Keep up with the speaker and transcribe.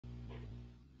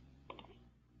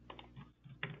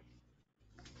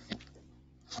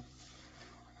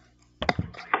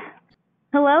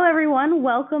Hello, everyone.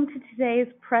 Welcome to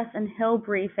today's Press and Hill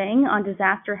briefing on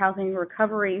disaster housing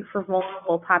recovery for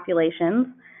vulnerable populations.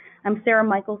 I'm Sarah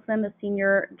Michelson, the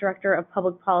Senior Director of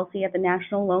Public Policy at the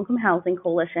National Low-Income Housing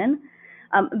Coalition.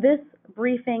 This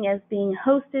briefing is being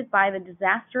hosted by the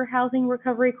Disaster Housing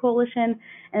Recovery Coalition,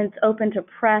 and it's open to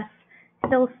press,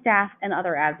 Hill staff, and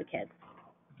other advocates.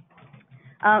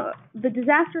 The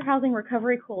Disaster Housing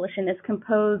Recovery Coalition is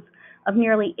composed of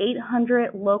nearly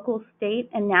 800 local, state,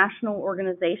 and national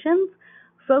organizations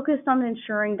focused on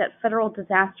ensuring that federal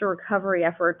disaster recovery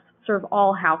efforts serve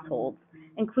all households,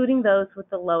 including those with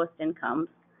the lowest incomes.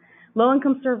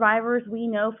 Low-income survivors, we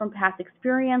know from past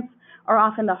experience, are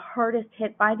often the hardest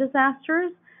hit by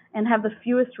disasters and have the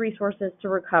fewest resources to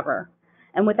recover.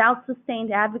 And without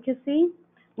sustained advocacy,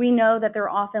 we know that they're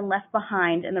often left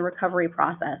behind in the recovery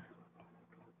process.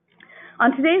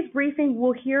 On today's briefing,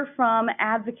 we'll hear from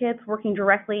advocates working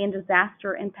directly in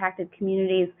disaster-impacted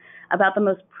communities about the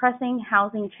most pressing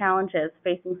housing challenges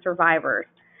facing survivors,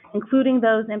 including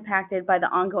those impacted by the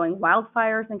ongoing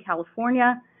wildfires in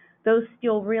California, those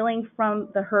still reeling from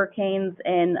the hurricanes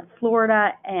in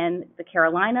Florida and the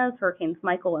Carolinas, Hurricanes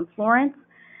Michael and Florence,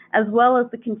 as well as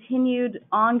the continued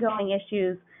ongoing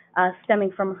issues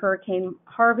stemming from Hurricane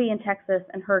Harvey in Texas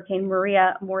and Hurricane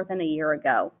Maria more than a year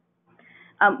ago.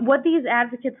 What these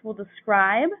advocates will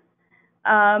describe,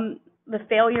 the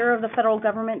failure of the federal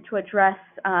government to address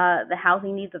the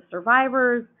housing needs of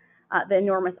survivors, the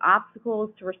enormous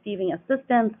obstacles to receiving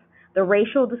assistance, the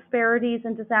racial disparities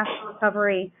in disaster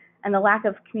recovery, and the lack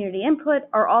of community input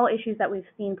are all issues that we've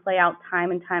seen play out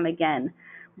time and time again.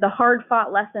 The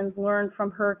hard-fought lessons learned from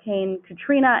Hurricane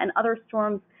Katrina and other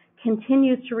storms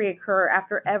continues to reoccur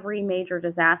after every major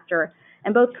disaster,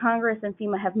 and both Congress and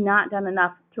FEMA have not done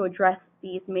enough to address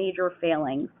these major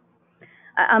failings.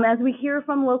 As we hear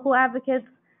from local advocates,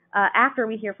 after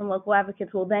we hear from local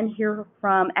advocates, we'll then hear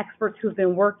from experts who have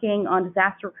been working on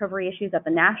disaster recovery issues at the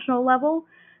national level,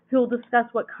 who will discuss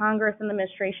what Congress and the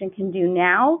administration can do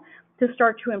now to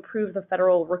start to improve the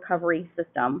federal recovery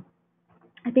system.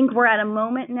 I think we're at a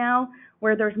moment now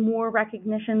where there's more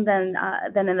recognition than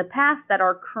in the past that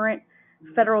our current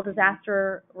federal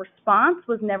disaster response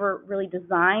was never really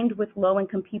designed with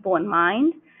low-income people in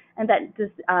mind, and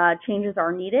that changes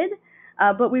are needed.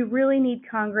 But we really need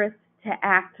Congress to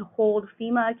act to hold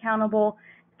FEMA accountable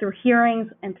through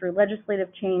hearings and through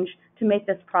legislative change to make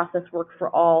this process work for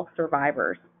all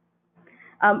survivors.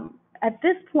 At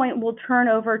this point, we'll turn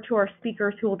over to our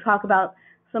speakers who will talk about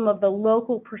some of the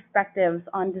local perspectives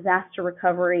on disaster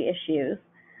recovery issues.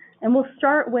 And we'll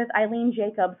start with Eileen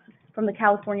Jacobs from the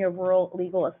California Rural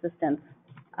Legal Assistance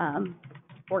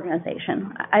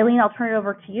Organization. Eileen, I'll turn it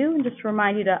over to you and just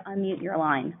remind you to unmute your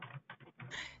line.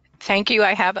 Thank you.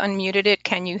 I have unmuted it.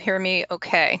 Can you hear me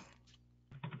okay?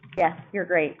 Yes, you're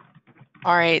great.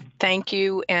 All right. Thank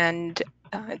you and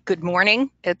good morning.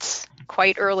 It's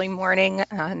quite early morning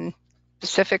on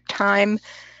Pacific time.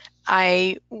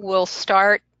 I will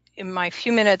start in my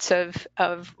few minutes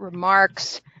of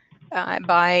remarks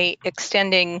by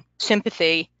extending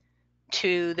sympathy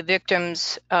to the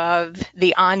victims of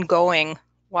the ongoing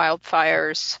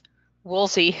wildfires,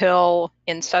 Woolsey Hill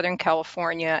in Southern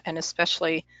California, and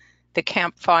especially the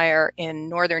Camp Fire in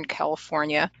Northern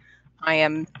California. I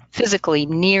am physically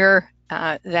near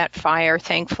that fire,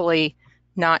 thankfully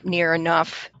not near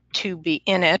enough to be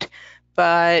in it,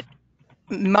 but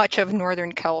much of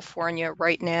Northern California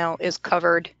right now is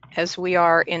covered, as we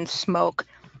are, in smoke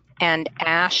and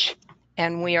ash,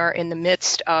 and we are in the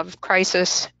midst of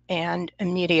crisis and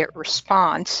immediate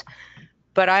response.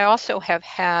 But I also have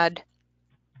had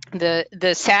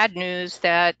the sad news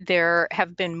that there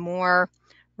have been more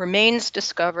remains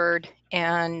discovered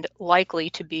and likely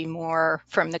to be more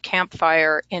from the Camp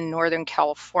Fire in Northern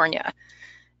California.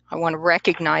 I want to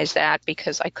recognize that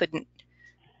because I couldn't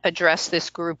address this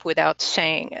group without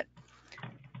saying it.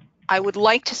 I would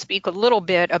like to speak a little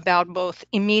bit about both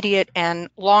immediate and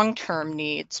long-term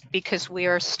needs because we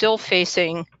are still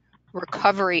facing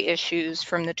recovery issues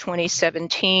from the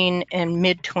 2017 and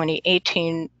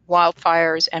mid-2018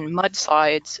 wildfires and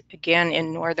mudslides, again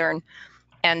in Northern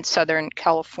and Southern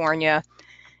California.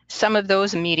 Some of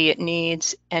those immediate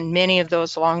needs and many of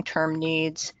those long-term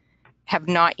needs have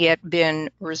not yet been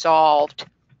resolved.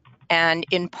 And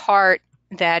in part,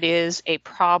 that is a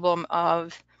problem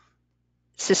of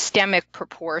systemic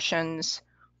proportions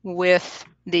with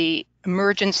the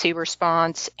emergency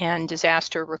response and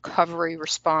disaster recovery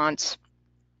response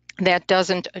that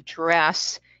doesn't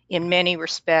address, in many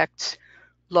respects,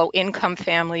 low-income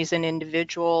families and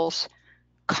individuals,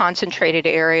 concentrated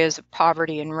areas of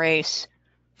poverty and race,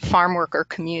 farm worker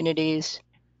communities,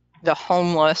 the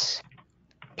homeless,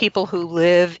 people who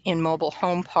live in mobile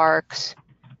home parks,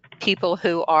 people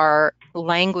who are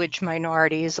language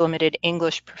minorities, limited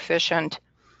English proficient,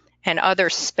 and other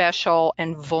special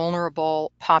and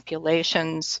vulnerable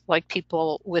populations like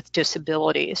people with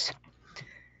disabilities.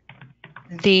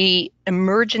 The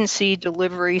emergency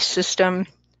delivery system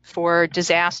for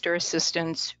disaster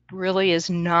assistance really is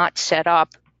not set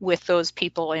up with those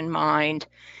people in mind.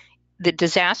 The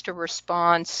disaster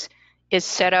response is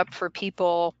set up for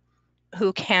people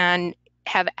who can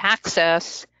have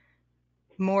access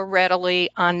more readily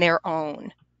on their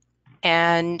own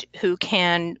and who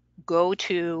can go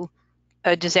to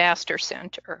a disaster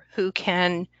center, who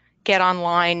can get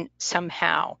online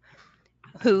somehow,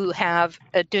 who have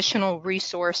additional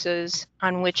resources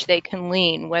on which they can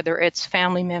lean, whether it's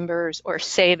family members or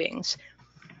savings.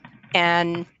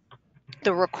 And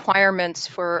the requirements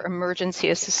for emergency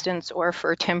assistance or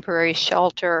for temporary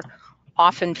shelter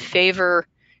often favor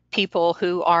people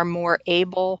who are more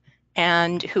able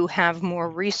and who have more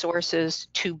resources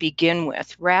to begin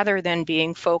with, rather than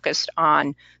being focused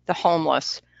on the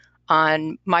homeless,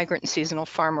 on migrant and seasonal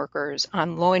farm workers,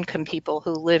 on low-income people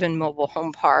who live in mobile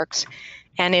home parks.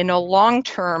 And in a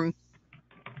long-term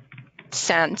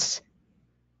sense,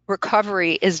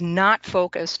 recovery is not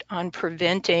focused on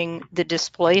preventing the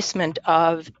displacement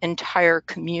of entire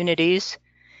communities.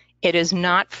 It is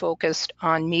not focused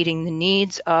on meeting the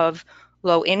needs of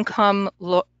low-income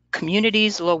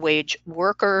communities, low-wage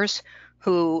workers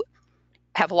who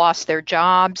have lost their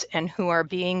jobs and who are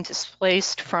being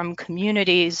displaced from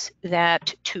communities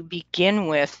that, to begin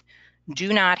with,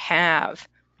 do not have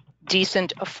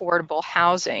decent, affordable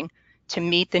housing to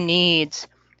meet the needs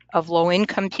of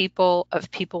low-income people,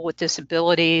 of people with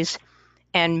disabilities,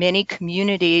 and many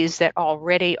communities that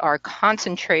already are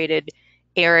concentrated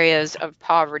areas of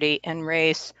poverty and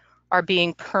race are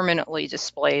being permanently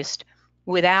displaced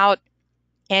without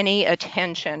any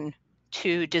attention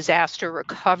to disaster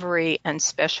recovery and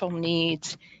special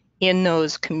needs in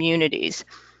those communities.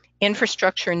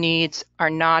 Infrastructure needs are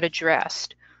not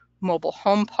addressed. Mobile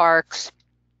home parks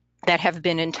that have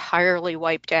been entirely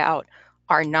wiped out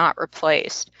are not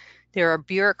replaced. There are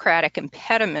bureaucratic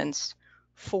impediments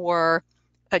for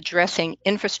addressing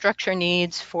infrastructure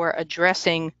needs, for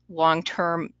addressing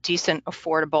long-term, decent,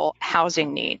 affordable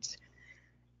housing needs.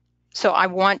 So I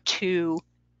want to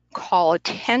call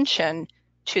attention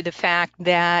to the fact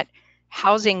that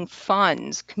housing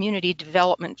funds, community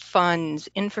development funds,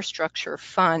 infrastructure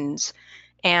funds,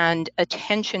 and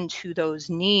attention to those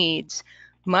needs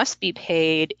must be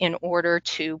paid in order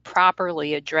to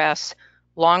properly address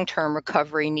long-term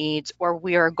recovery needs, or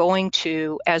we are going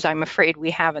to, as I'm afraid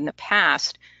we have in the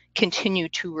past, continue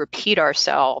to repeat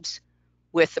ourselves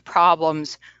with the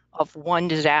problems of one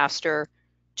disaster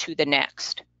to the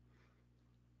next.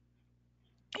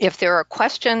 If there are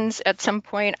questions at some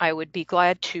point, I would be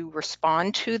glad to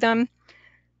respond to them.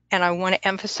 And I want to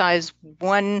emphasize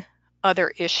one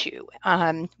other issue,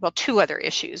 well, two other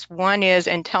issues. One is,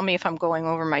 and tell me if I'm going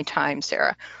over my time,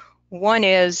 Sarah. One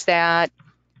is that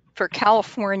for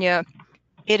California,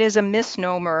 it is a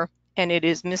misnomer and it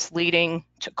is misleading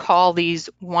to call these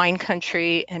wine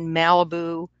country and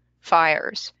Malibu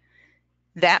fires.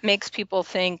 That makes people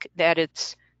think that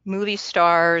it's movie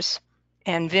stars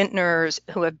and vintners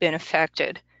who have been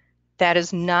affected. That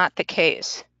is not the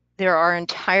case. There are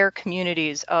entire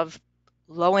communities of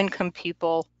low-income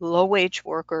people, low-wage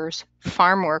workers,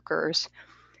 farm workers,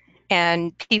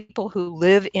 and people who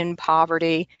live in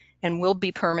poverty and will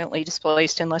be permanently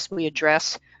displaced unless we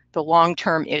address the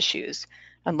long-term issues,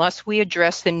 unless we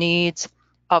address the needs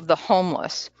of the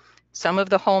homeless. Some of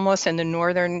the homeless in the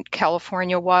Northern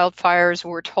California wildfires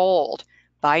were told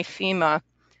by FEMA,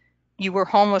 you were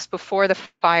homeless before the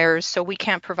fires, so we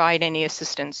can't provide any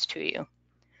assistance to you.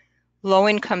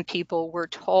 Low-income people were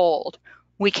told,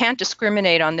 we can't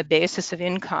discriminate on the basis of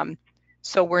income,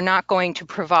 so we're not going to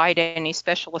provide any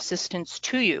special assistance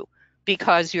to you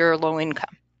because you're low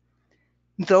income.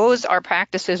 Those are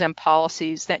practices and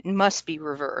policies that must be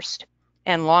reversed,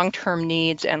 and long-term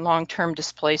needs and long-term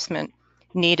displacement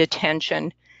need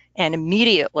attention, and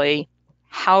immediately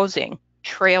housing,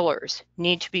 trailers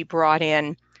need to be brought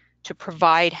in to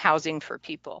provide housing for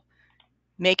people.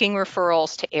 Making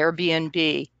referrals to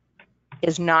Airbnb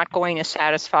is not going to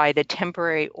satisfy the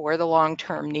temporary or the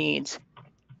long-term needs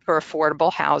for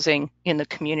affordable housing in the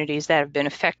communities that have been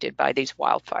affected by these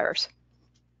wildfires.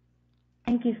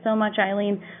 Thank you so much,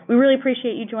 Eileen. We really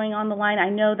appreciate you joining on the line. I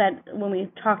know that when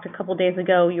we talked a couple days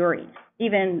ago, you were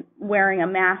even wearing a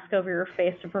mask over your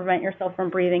face to prevent yourself from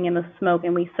breathing in the smoke,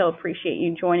 and we so appreciate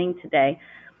you joining today.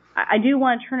 I do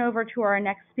want to turn over to our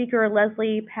next speaker,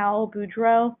 Leslie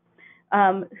Powell-Boudreau.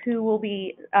 who will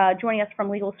be joining us from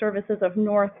Legal Services of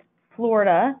North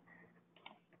Florida.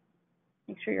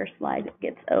 Make sure your slide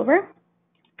gets over.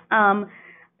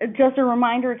 Just a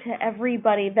reminder to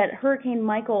everybody that Hurricane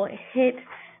Michael hit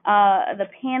the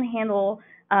Panhandle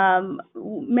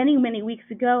many weeks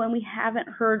ago, and we haven't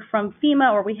heard from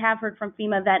FEMA, or we have heard from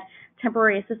FEMA that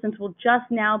temporary assistance will just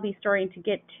now be starting to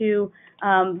get to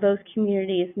those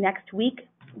communities next week,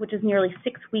 which is nearly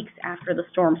 6 weeks after the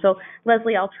storm. So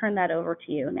Leslie, I'll turn that over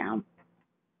to you now.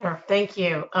 Sure, thank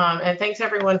you. And thanks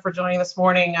everyone for joining this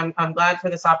morning. I'm glad for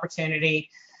this opportunity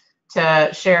to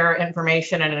share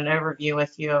information and an overview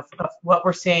with you of what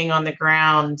we're seeing on the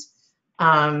ground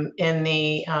in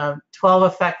the 12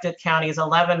 affected counties,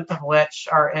 11 of which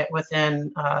are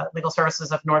within Legal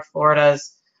Services of North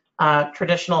Florida's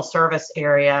traditional service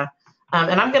area.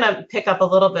 And I'm going to pick up a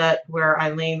little bit where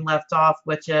Eileen left off,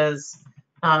 which is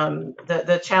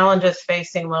the challenges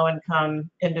facing low-income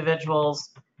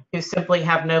individuals who simply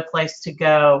have no place to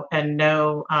go and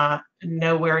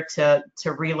nowhere to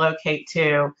relocate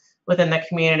to within the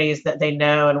communities that they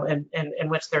know and in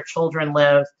which their children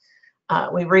live.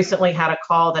 We recently had a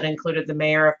call that included the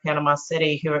mayor of Panama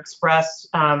City, who expressed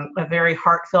a very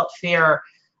heartfelt fear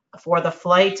for the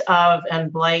flight of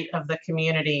and blight of the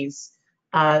communities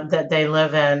that they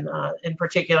live in. In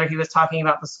particular, he was talking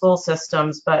about the school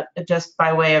systems, but just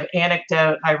by way of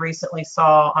anecdote, I recently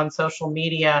saw on social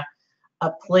media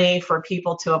a plea for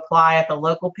people to apply at the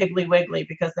local Piggly Wiggly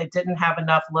because they didn't have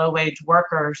enough low-wage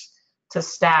workers to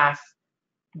staff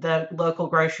the local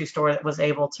grocery store that was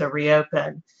able to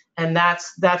reopen. And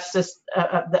that's just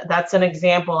that's an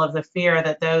example of the fear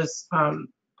that those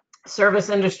service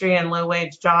industry and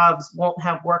low-wage jobs won't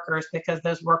have workers because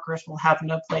those workers will have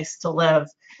no place to live.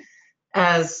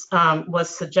 As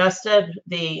was suggested,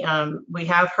 we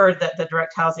have heard that the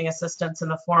direct housing assistance in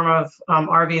the form of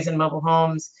RVs and mobile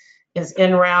homes is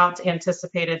en route,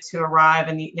 anticipated to arrive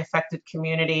in the affected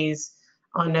communities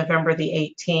on November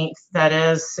the 18th. That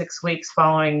is 6 weeks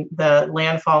following the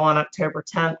landfall on October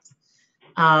 10th.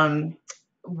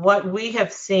 What we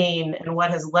have seen and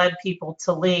what has led people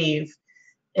to leave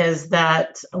is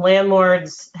that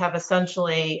landlords have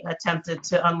essentially attempted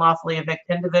to unlawfully evict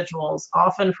individuals,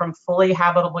 often from fully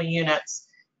habitable units,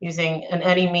 using an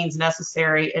any means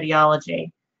necessary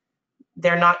ideology.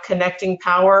 They're not connecting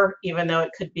power, even though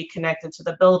it could be connected to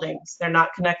the buildings. They're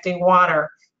not connecting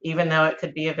water, even though it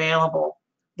could be available.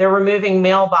 They're removing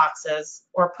mailboxes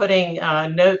or putting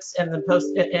notes in the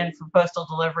for postal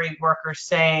delivery workers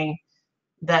saying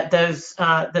that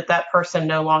that person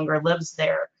no longer lives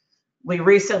there. We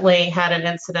recently had an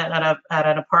incident at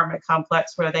an apartment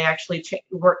complex where they actually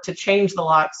worked to change the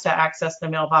locks to access the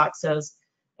mailboxes,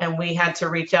 and we had to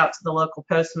reach out to the local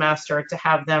postmaster to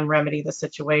have them remedy the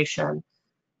situation.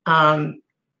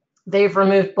 They've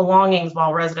removed belongings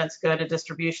while residents go to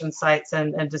distribution sites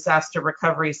and disaster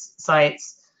recovery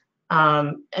sites.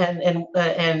 And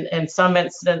in some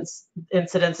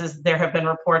incidences, there have been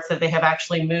reports that they have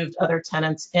actually moved other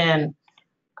tenants in.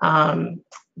 Many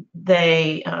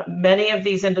of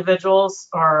these individuals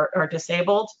are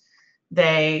disabled.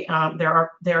 There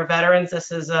are veterans.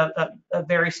 This is a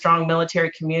very strong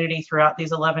military community throughout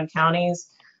these 11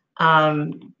 counties.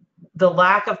 The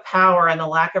lack of power and the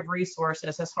lack of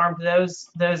resources has harmed those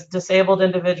disabled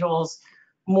individuals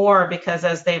more, because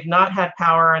as they've not had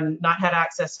power and not had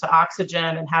access to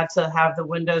oxygen and had to have the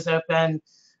windows open,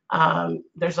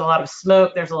 there's a lot of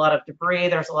smoke, there's a lot of debris,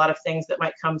 there's a lot of things that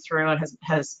might come through and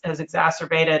has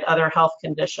exacerbated other health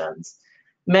conditions.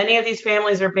 Many of these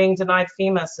families are being denied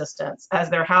FEMA assistance as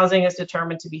their housing is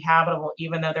determined to be habitable,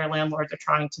 even though their landlords are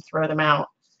trying to throw them out.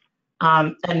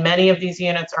 And many of these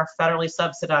units are federally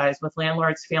subsidized, with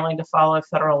landlords failing to follow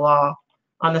federal law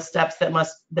on the steps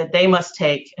that they must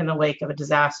take in the wake of a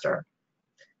disaster.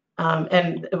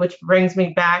 And which brings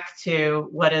me back to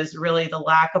what is really the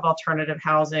lack of alternative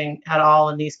housing at all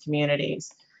in these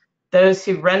communities. Those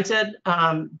who rented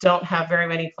don't have very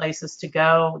many places to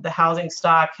go. The housing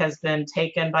stock has been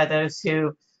taken by those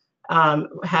who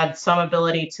had some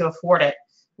ability to afford it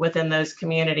within those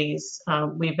communities.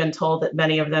 We've been told that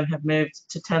many of them have moved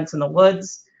to tents in the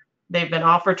woods. They've been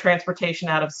offered transportation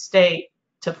out of state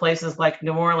to places like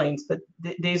New Orleans, but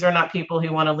these are not people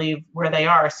who want to leave where they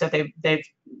are, so they've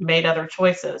made other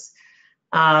choices.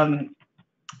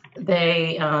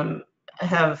 They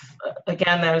have,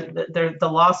 again, the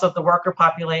loss of the worker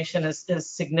population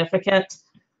is significant.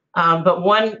 But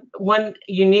one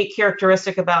unique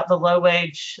characteristic about the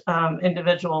low-wage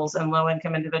individuals and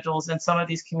low-income individuals in some of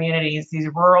these communities, these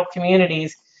rural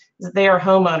communities, is that they are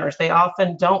homeowners. They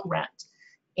often don't rent.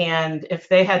 And if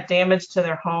they had damage to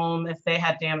their home, if they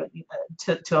had damage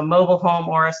to a mobile home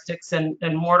or a sticks and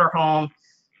mortar home,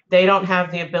 they don't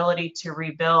have the ability to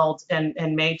rebuild and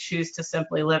may choose to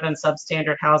simply live in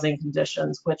substandard housing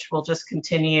conditions, which will just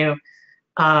continue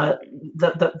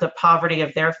the poverty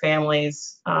of their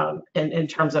families in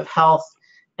terms of health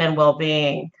and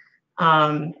well-being.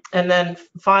 And then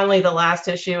finally, the last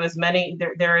issue is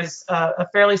there is a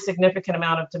fairly significant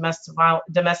amount of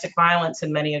domestic violence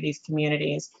in many of these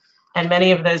communities. And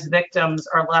many of those victims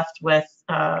are left with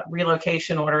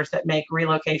relocation orders that make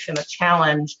relocation a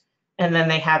challenge, and then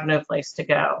they have no place to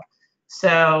go.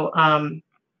 So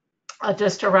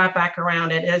just to wrap back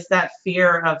around, it is that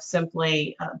fear of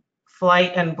simply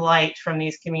flight and blight from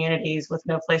these communities with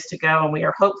no place to go. And we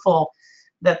are hopeful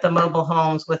that the mobile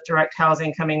homes with direct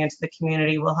housing coming into the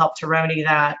community will help to remedy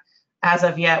that. As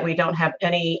of yet, we don't have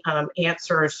any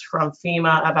answers from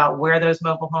FEMA about where those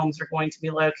mobile homes are going to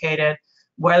be located,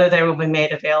 whether they will be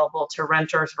made available to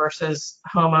renters versus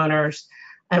homeowners,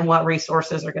 and what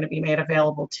resources are going to be made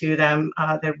available to them.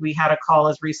 That we had a call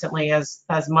as recently as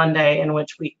Monday in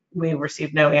which we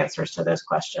received no answers to those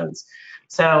questions.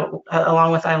 So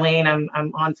along with Eileen, I'm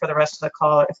on for the rest of the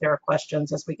call if there are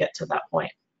questions as we get to that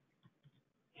point.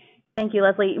 Thank you,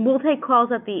 Leslie. We'll take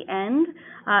calls at the end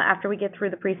after we get through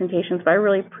the presentations, but I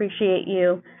really appreciate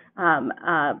you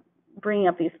bringing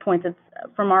up these points.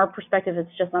 From our perspective, it's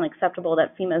just unacceptable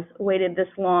that FEMA's waited this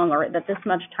long or that this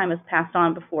much time has passed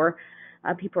on before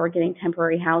people are getting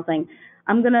temporary housing.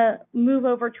 I'm going to move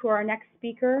over to our next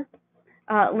speaker,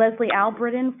 Leslie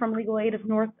Albritton from Legal Aid of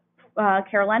North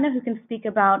Carolina, who can speak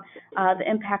about the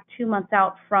impact 2 months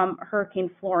out from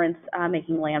Hurricane Florence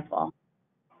making landfall.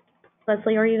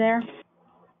 Leslie, are you there?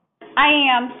 I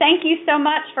am. Thank you so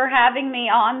much for having me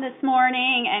on this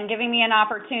morning and giving me an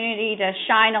opportunity to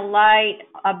shine a light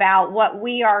about what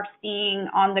we are seeing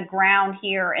on the ground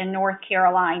here in North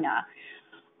Carolina.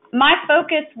 My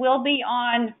focus will be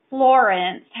on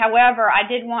Florence. However, I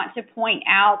did want to point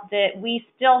out that we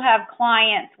still have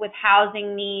clients with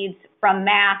housing needs from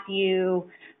Matthew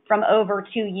from over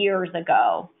 2 years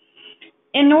ago.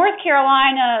 In North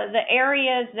Carolina, the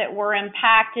areas that were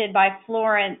impacted by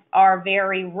Florence are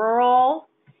very rural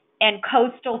and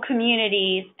coastal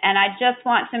communities, and I just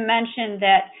want to mention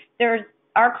that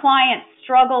our clients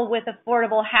struggle with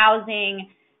affordable housing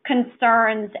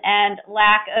concerns and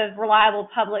lack of reliable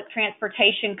public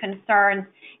transportation concerns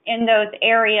in those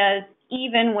areas,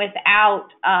 even without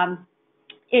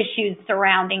issues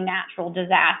surrounding natural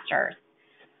disasters.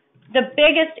 The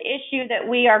biggest issue that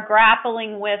we are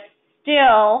grappling with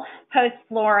still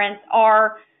post-Florence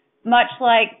are, much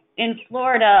like in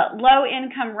Florida,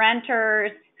 low-income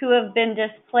renters who have been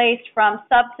displaced from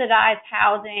subsidized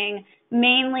housing,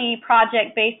 mainly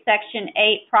project-based Section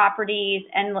 8 properties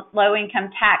and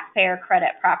low-income taxpayer credit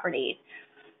properties.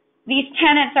 These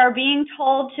tenants are being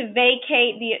told to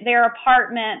vacate their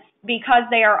apartments because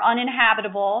they are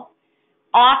uninhabitable,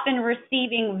 often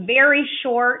receiving very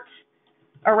short,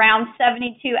 around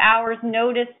 72 hours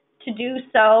notice to do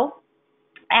so.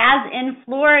 As in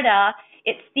Florida,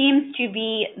 it seems to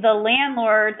be the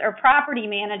landlords or property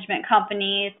management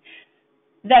companies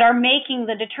that are making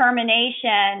the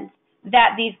determination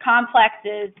that these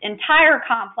complexes, entire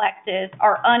complexes,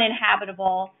 are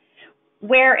uninhabitable,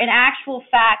 where in actual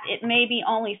fact it may be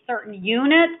only certain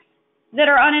units that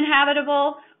are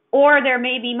uninhabitable, or there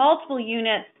may be multiple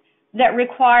units that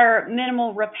require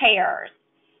minimal repairs.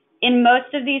 In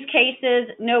most of these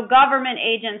cases, no government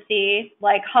agency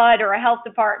like HUD or a health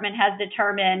department has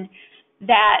determined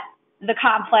that the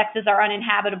complexes are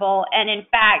uninhabitable. And in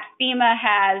fact, FEMA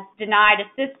has denied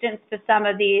assistance to some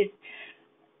of these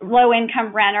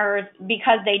low-income renters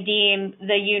because they deem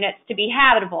the units to be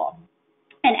habitable.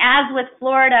 And as with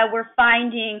Florida, we're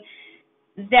finding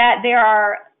that there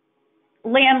are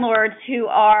landlords who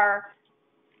are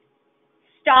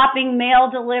stopping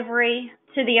mail delivery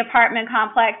to the apartment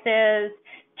complexes,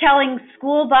 telling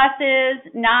school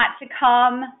buses not to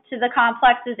come to the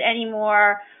complexes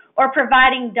anymore, or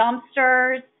providing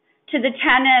dumpsters to the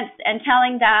tenants and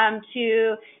telling them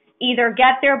to either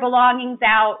get their belongings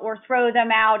out or throw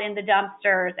them out in the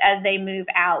dumpsters as they move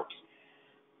out.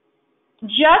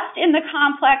 Just in the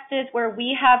complexes where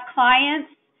we have clients,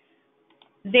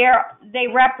 they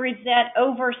represent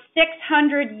over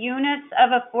 600 units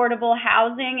of affordable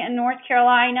housing in North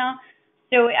Carolina.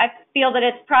 So I feel that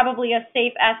it's probably a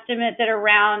safe estimate that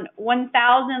around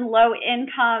 1,000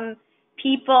 low-income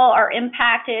people are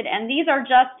impacted, and these are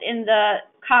just in the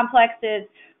complexes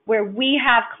where we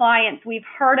have clients. We've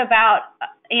heard about,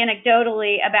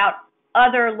 anecdotally, about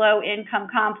other low-income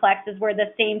complexes where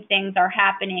the same things are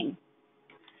happening.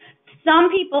 Some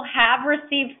people have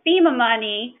received FEMA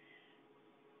money,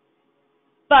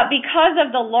 but because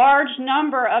of the large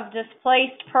number of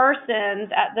displaced persons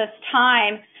at this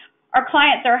time, our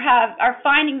clients are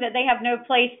finding that they have no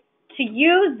place to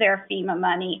use their FEMA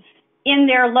money in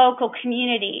their local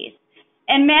communities.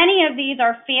 And many of these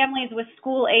are families with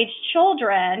school-aged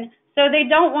children, so they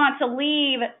don't want to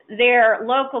leave their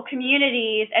local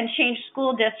communities and change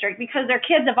school district because their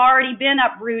kids have already been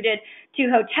uprooted to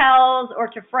hotels or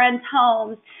to friends'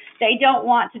 homes. They don't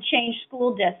want to change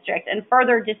school district and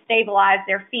further destabilize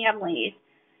their families.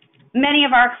 Many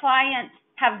of our clients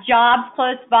have jobs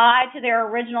close by to their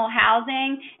original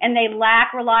housing, and they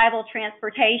lack reliable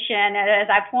transportation. And as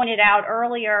I pointed out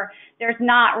earlier, there's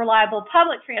not reliable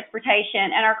public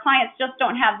transportation, and our clients just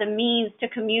don't have the means to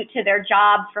commute to their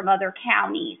jobs from other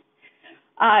counties.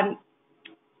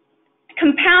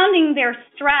 Compounding their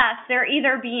stress, they're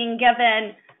either being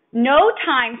given no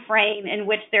time frame in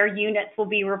which their units will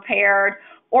be repaired,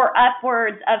 or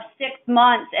upwards of 6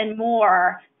 months and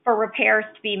more for repairs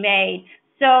to be made.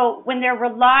 So when they're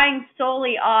relying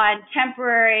solely on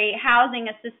temporary housing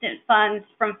assistance funds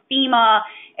from FEMA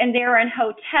and they're in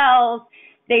hotels,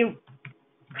 they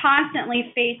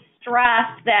constantly face stress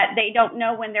that they don't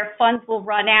know when their funds will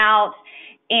run out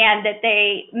and that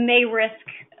they may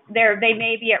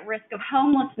be at risk of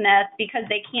homelessness because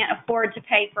they can't afford to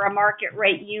pay for a market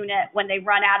rate unit when they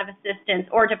run out of assistance,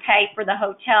 or to pay for the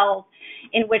hotels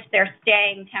in which they're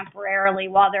staying temporarily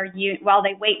while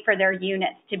they wait for their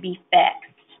units to be fixed.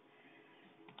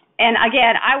 And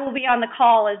again, I will be on the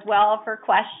call as well for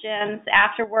questions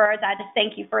afterwards. I just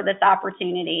thank you for this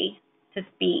opportunity to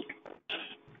speak.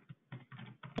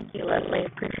 Thank you, Leslie.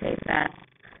 Appreciate that.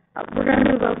 We're going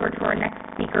to move over to our next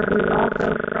speaker, who's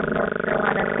also from North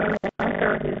Carolina, Samuel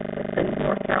Hunter, who's with the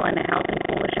North Carolina Housing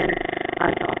Coalition,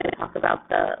 to also talk about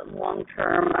the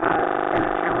long-term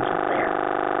challenges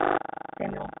there.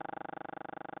 Samuel?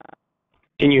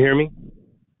 Can you hear me?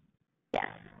 Yes.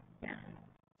 Yeah.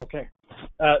 Okay.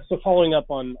 So following up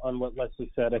on what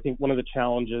Leslie said, I think one of the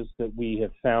challenges that we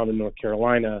have found in North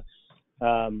Carolina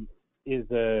is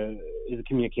a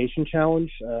communication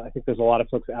challenge. I think there's a lot of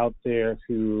folks out there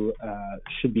who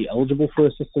should be eligible for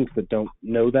assistance but don't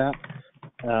know that.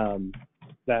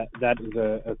 That is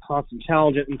a constant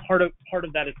challenge, and part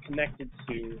of that is connected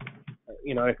to,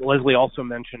 Leslie also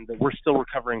mentioned that we're still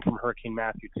recovering from Hurricane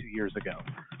Matthew 2 years ago.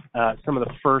 Some of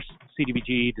the first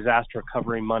CDBG disaster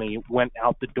recovery money went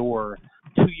out the door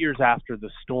 2 years after the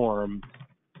storm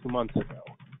 2 months ago.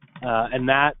 And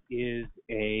that is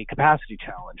a capacity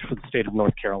challenge for the state of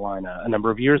North Carolina. A number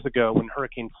of years ago, when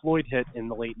Hurricane Floyd hit in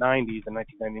the late 90s, in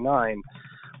 1999,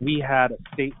 we had a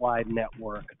statewide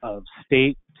network of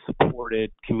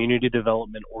state-supported community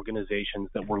development organizations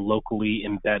that were locally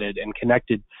embedded and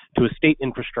connected to a state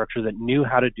infrastructure that knew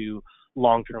how to do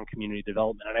long-term community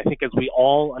development. And I think as we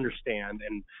all understand,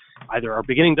 and either are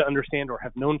beginning to understand or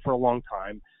have known for a long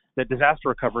time, that disaster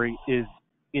recovery is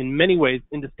in many ways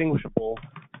indistinguishable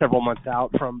several months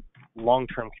out from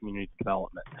long-term community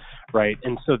development, right?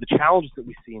 And so the challenges that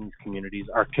we see in these communities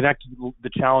are connected to the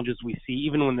challenges we see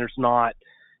even when there's not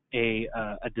a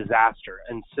disaster.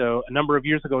 And so a number of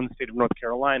years ago in the state of North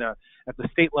Carolina, at the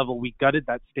state level, we gutted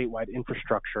that statewide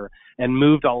infrastructure and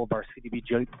moved all of our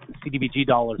CDBG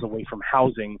dollars away from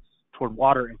housing toward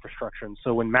water infrastructure. And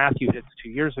so when Matthew hits 2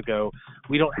 years ago,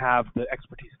 we don't have the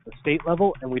expertise at the state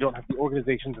level, and we don't have the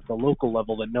organizations at the local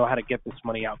level that know how to get this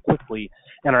money out quickly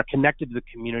and are connected to the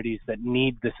communities that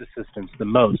need this assistance the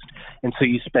most. And so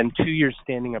you spend 2 years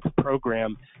standing up a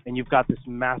program, and you've got this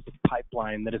massive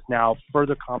pipeline that is now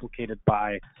further complicated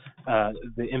by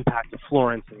the impact of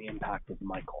Florence and the impact of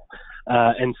Michael.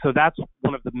 And so that's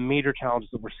one of the major challenges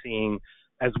that we're seeing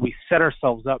as we set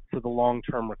ourselves up for the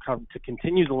long-term recovery, to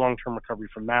continue the long-term recovery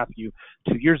from Matthew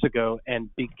 2 years ago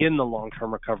and begin the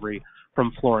long-term recovery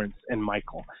from Florence and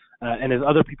Michael. And as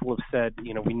other people have said,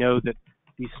 we know that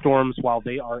these storms, while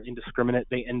they are indiscriminate,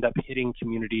 they end up hitting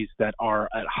communities that are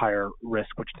at higher risk,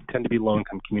 which tend to be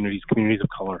low-income communities of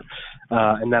color.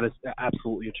 And that is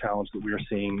absolutely a challenge that we are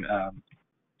seeing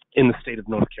in the state of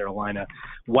North Carolina.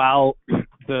 While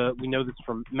we know this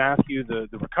from Matthew, the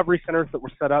recovery centers that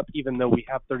were set up, even though we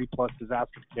have 30 plus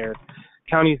disaster care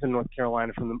counties in North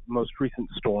Carolina from the most recent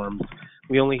storms,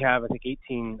 we only have, I think,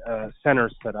 18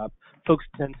 centers set up. Folks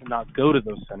tend to not go to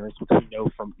those centers, which we know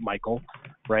from Michael,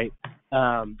 right?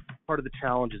 Part of the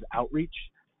challenge is outreach.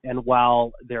 And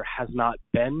while there has not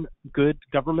been good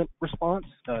government response,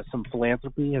 some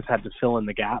philanthropy has had to fill in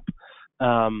the gap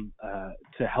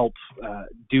to help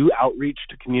do outreach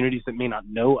to communities that may not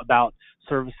know about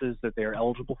services that they are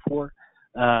eligible for.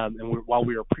 While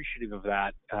we are appreciative of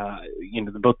that,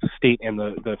 both the state and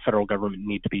the federal government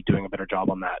need to be doing a better job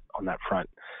on that front.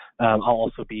 I'll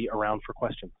also be around for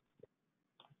questions.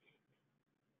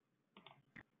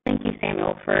 Thank you,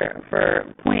 Samuel,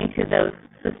 for pointing to those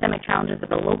systemic challenges at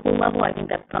the local level. I think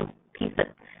that's some piece that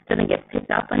doesn't get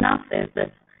picked up enough, is this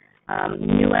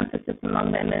new emphasis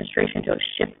among the administration to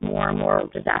shift more and more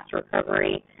disaster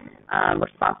recovery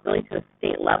responsibility to the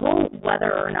state level,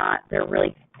 whether or not they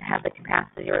really have the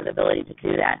capacity or the ability to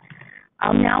do that.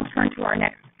 I'll now turn to our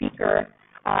next speaker,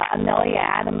 Amelia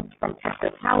Adams from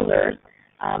Texas Housers.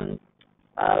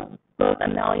 Both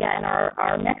Amelia and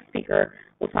our next speaker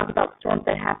will talk about storms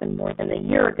that happened more than a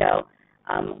year ago.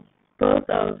 Both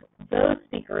of those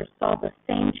speakers saw the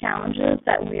same challenges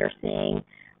that we are seeing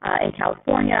in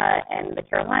California and the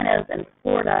Carolinas and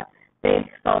Florida. They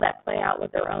saw that play out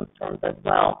with their own storms as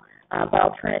well, but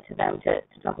I'll turn it to them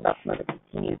to talk about some of the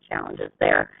continued challenges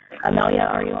there. Amelia,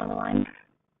 are you on the line?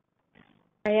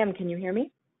 I am. Can you hear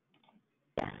me?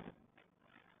 Yes.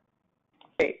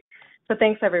 Great. So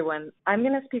thanks, everyone. I'm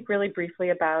going to speak really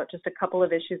briefly about just a couple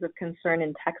of issues of concern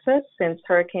in Texas since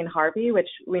Hurricane Harvey, which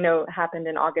we know happened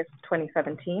in August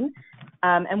 2017.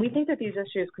 And we think that these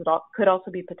issues could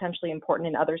also be potentially important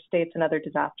in other states and other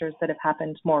disasters that have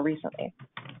happened more recently.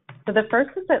 So the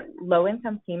first is that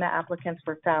low-income FEMA applicants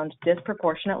were found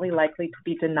disproportionately likely to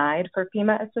be denied for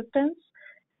FEMA assistance.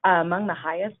 Among the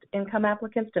highest income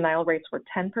applicants, denial rates were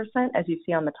 10%, as you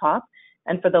see on the top.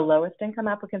 And for the lowest income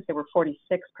applicants, they were 46%.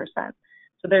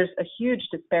 So there's a huge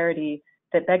disparity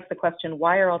that begs the question,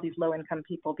 why are all these low-income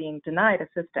people being denied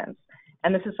assistance?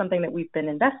 And this is something that we've been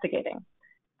investigating.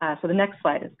 So the next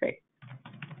slide is great.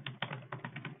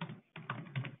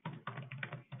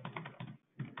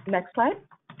 Next slide.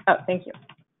 Oh, thank you.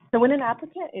 So when an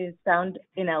applicant is found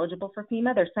ineligible for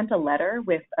FEMA, they're sent a letter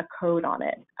with a code on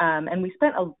it. And we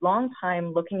spent a long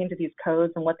time looking into these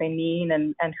codes and what they mean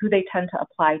and who they tend to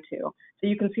apply to. So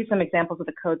you can see some examples of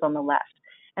the codes on the left.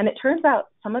 And it turns out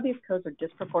some of these codes are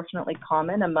disproportionately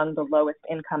common among the lowest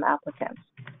income applicants.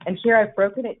 And here I've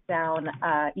broken it down,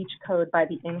 each code by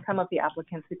the income of the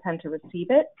applicants who tend to receive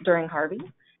it during Harvey.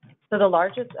 So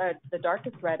the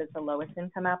darkest red is the lowest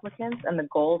income applicants and the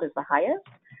gold is the highest.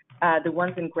 The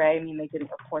ones in gray mean they didn't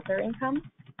report their income.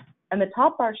 And the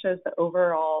top bar shows the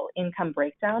overall income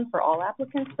breakdown for all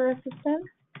applicants for assistance.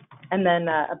 And then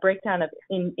a breakdown of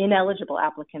ineligible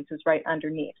applicants is right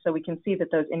underneath. So we can see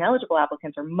that those ineligible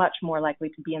applicants are much more likely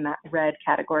to be in that red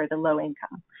category, the low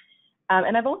income.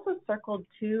 And I've also circled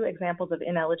two examples of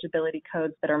ineligibility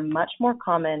codes that are much more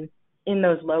common in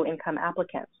those low income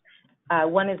applicants.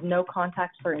 One is no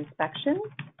contact for inspection,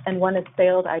 and one is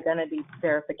failed identity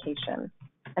verification.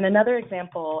 And another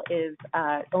example is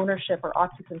ownership or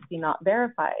occupancy not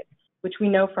verified, which we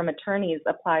know from attorneys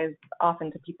applies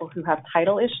often to people who have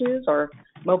title issues or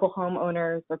mobile home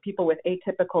owners or people with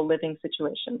atypical living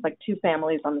situations, like two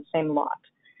families on the same lot.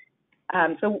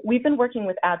 So we've been working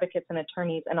with advocates and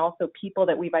attorneys and also people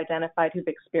that we've identified who've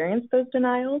experienced those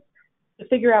denials to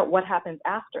figure out what happens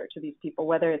after to these people,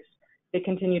 whether it's they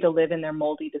continue to live in their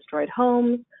moldy, destroyed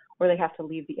homes, or they have to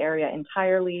leave the area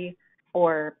entirely,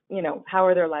 or, how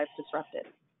are their lives disrupted?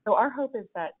 So our hope is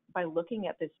that by looking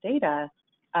at this data,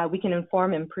 we can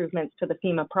inform improvements to the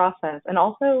FEMA process and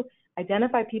also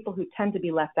identify people who tend to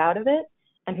be left out of it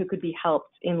and who could be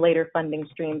helped in later funding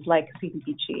streams like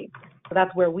CDBG. So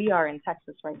that's where we are in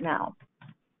Texas right now.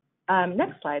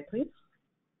 Next slide, please.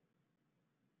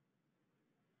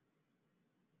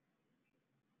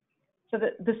 So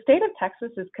the state of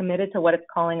Texas is committed to what it's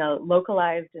calling a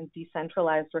localized and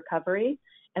decentralized recovery.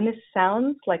 And this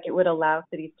sounds like it would allow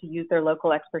cities to use their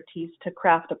local expertise to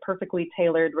craft a perfectly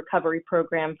tailored recovery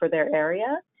program for their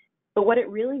area. But what it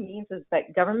really means is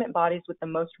that government bodies with the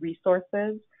most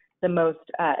resources, the most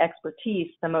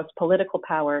expertise, the most political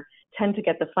power tend to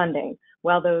get the funding,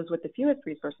 while those with the fewest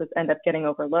resources end up getting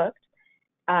overlooked.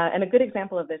 And a good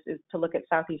example of this is to look at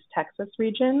Southeast Texas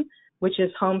region, which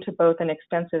is home to both an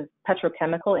extensive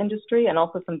petrochemical industry and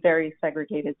also some very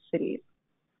segregated cities.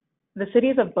 The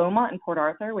cities of Beaumont and Port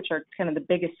Arthur, which are kind of the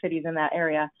biggest cities in that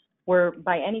area, were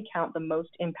by any count the most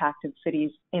impacted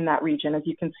cities in that region, as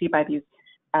you can see by these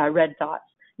red dots.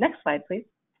 Next slide, please.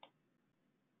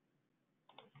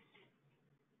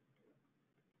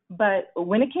 But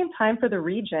when it came time for the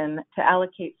region to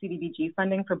allocate CDBG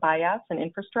funding for buyouts and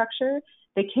infrastructure,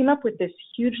 they came up with this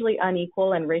hugely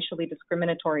unequal and racially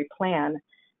discriminatory plan,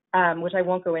 which I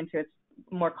won't go into, it's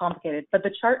more complicated. But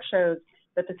the chart shows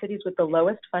that the cities with the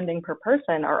lowest funding per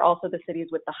person are also the cities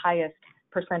with the highest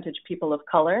percentage people of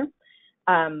color.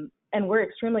 And we're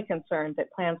extremely concerned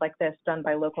that plans like this done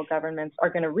by local governments are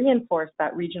going to reinforce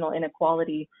that regional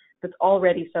inequality that's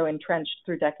already so entrenched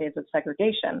through decades of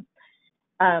segregation.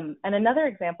 And another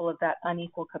example of that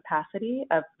unequal capacity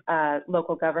of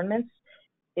local governments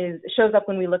shows up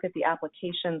when we look at the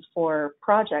applications for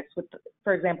projects with,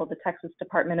 for example, the Texas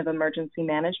Department of Emergency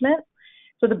Management.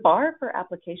 So the bar for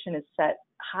application is set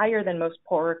higher than most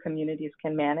poorer communities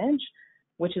can manage,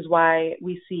 which is why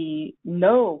we see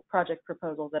no project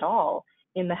proposals at all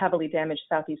in the heavily damaged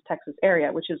Southeast Texas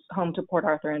area, which is home to Port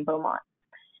Arthur and Beaumont.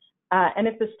 And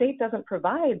if the state doesn't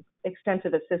provide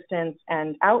extensive assistance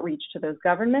and outreach to those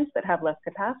governments that have less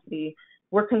capacity,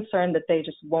 we're concerned that they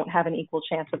just won't have an equal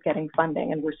chance of getting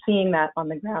funding, and we're seeing that on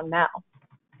the ground now.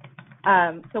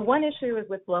 So one issue is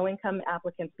with low-income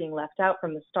applicants being left out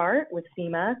from the start with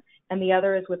FEMA, and the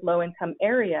other is with low-income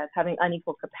areas having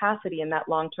unequal capacity in that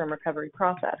long-term recovery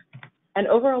process. And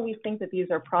overall, we think that these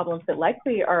are problems that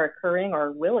likely are occurring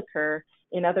or will occur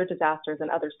in other disasters in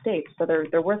other states, so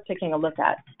they're worth taking a look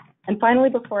at. And finally,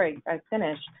 before I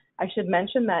finish, I should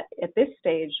mention that at this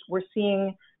stage, we're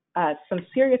seeing some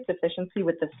serious deficiency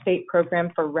with the state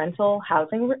program for rental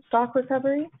housing stock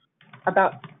recovery.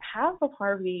 About half of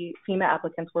Harvey FEMA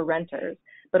applicants were renters,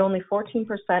 but only 14%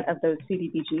 of those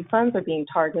CDBG funds are being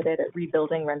targeted at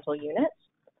rebuilding rental units.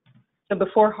 So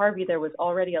before Harvey, there was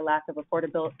already a lack of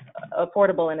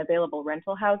affordable and available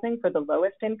rental housing for the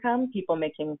lowest income, people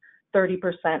making 30%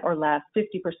 or less,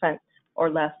 50% or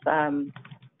less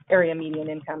area median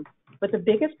income. But the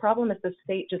biggest problem is the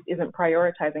state just isn't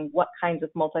prioritizing what kinds of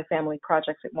multifamily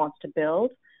projects it wants to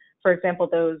build. For example,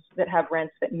 those that have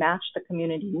rents that match the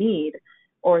community need,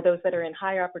 or those that are in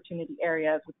high opportunity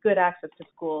areas with good access to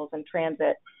schools and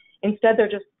transit. Instead, they're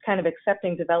just kind of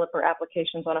accepting developer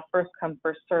applications on a first come,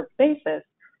 first served basis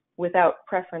without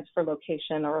preference for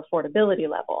location or affordability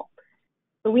level.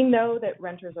 But we know that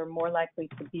renters are more likely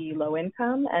to be low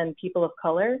income and people of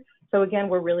color. So again,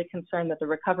 we're really concerned that the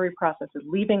recovery process is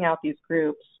leaving out these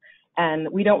groups. And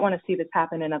we don't want to see this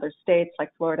happen in other states like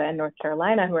Florida and North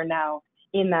Carolina, who are now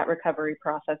in that recovery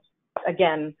process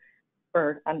again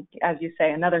for, as you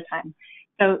say, another time.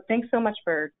 So thanks so much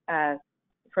for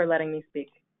letting me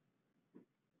speak.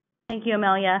 Thank you,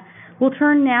 Amelia. We'll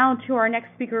turn now to our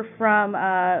next speaker from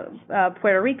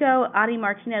Puerto Rico, Adi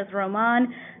Martinez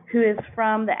Roman, who is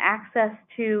from the Access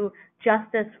to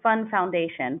Justice Fund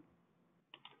Foundation.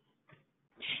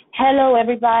 Hello,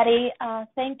 everybody.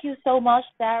 Thank you so much,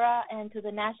 Sarah, and to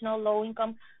the National Low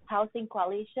Income Housing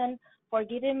Coalition for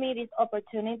giving me this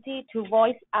opportunity to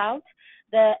voice out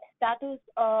the status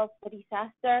of the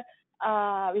disaster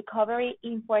recovery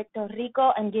in Puerto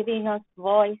Rico and giving us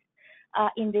voice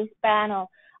in this panel.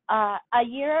 A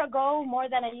year ago, more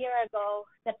than a year ago,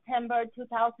 September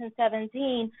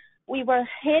 2017, we were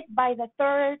hit by the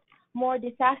third more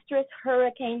disastrous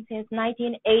hurricane since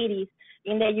 1980s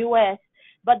in the U.S.,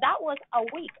 but that was a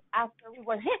week after we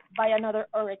were hit by another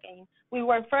hurricane. We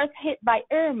were first hit by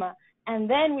Irma, and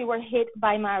then we were hit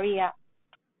by Maria.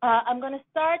 I'm going to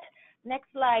start.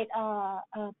 Next slide,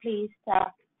 please.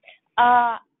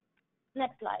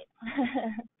 Next slide.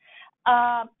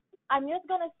 I'm just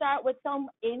going to start with some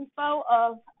info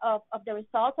of the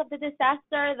results of the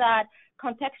disaster that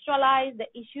contextualize the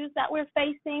issues that we're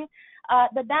facing.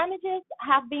 The damages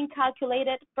have been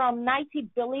calculated from 90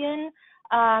 billion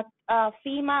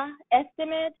FEMA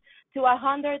estimate to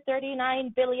 139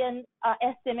 billion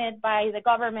estimate by the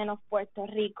government of Puerto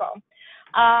Rico.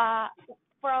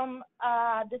 From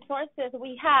the sources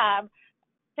we have,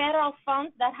 federal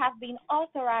funds that have been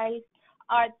authorized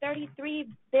are 33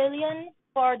 billion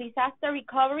for disaster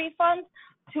recovery funds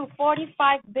to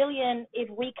 45 billion if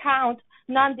we count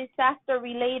non-disaster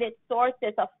related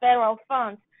sources of federal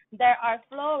funds that are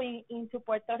flowing into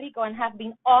Puerto Rico and have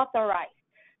been authorized.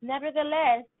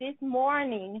 Nevertheless, this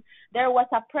morning, there was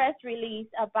a press release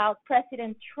about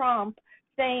President Trump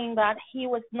saying that he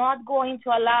was not going to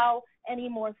allow any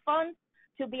more funds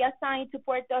to be assigned to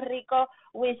Puerto Rico,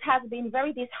 which has been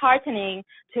very disheartening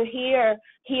to hear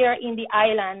here in the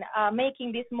island,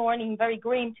 making this morning very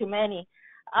grim to many.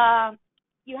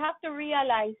 You have to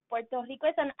realize Puerto Rico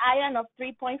is an island of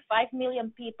 3.5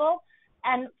 million people,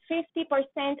 and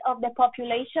 50% of the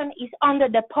population is under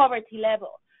the poverty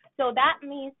level. So that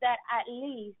means that at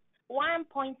least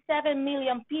 1.7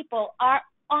 million people are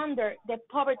under the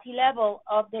poverty level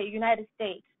of the United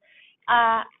States.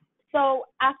 So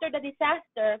after the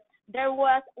disaster, there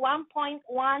was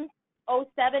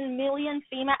 1.107 million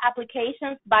FEMA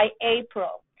applications by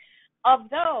April. Of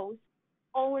those,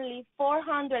 only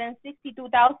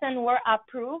 462,000 were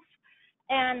approved,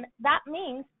 and that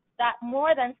means that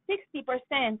more than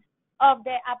 60% of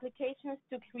the applications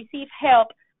to receive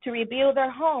help to rebuild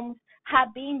their homes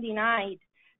have been denied.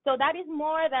 So that is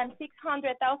more than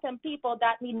 600,000 people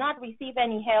that did not receive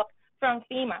any help from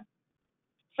FEMA.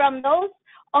 From those,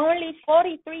 only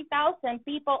 43,000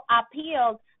 people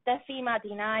appealed the FEMA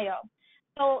denial.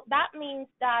 So that means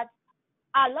that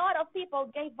a lot of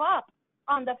people gave up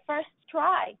on the first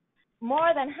try.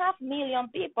 More than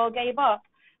 500,000 people gave up.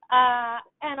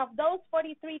 And of those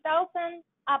 43,000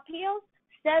 appeals,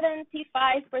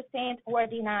 75% were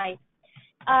denied.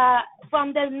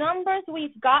 From the numbers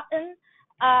we've gotten,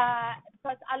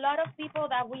 because a lot of people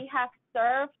that we have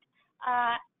served,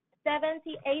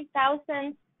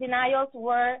 78,000 denials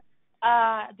were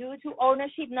due to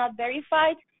ownership not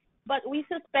verified, but we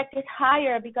suspect it's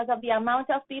higher because of the amount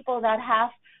of people that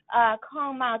have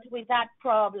come out with that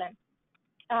problem.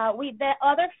 With the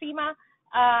other FEMA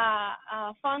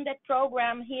funded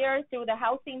program here through the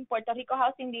Puerto Rico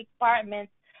Housing Department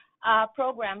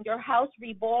program, Your House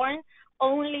Reborn,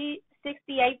 only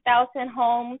 68,000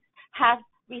 homes have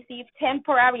received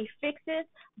temporary fixes,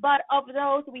 but of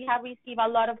those we have received a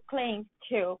lot of claims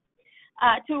too.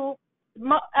 To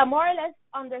more or less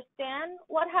understand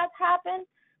what has happened,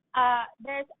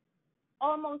 there's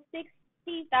almost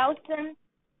 60,000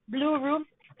 blue roofs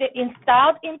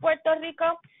installed in Puerto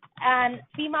Rico, and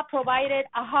FEMA provided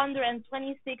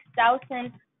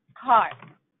 126,000 cars.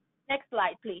 Next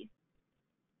slide, please.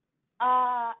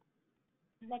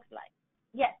 Next slide.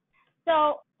 Yes.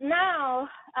 So now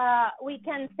we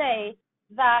can say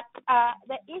that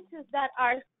the issues that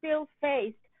are still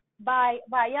faced by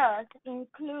us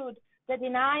include the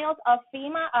denials of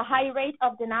FEMA, a high rate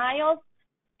of denials,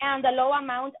 and the low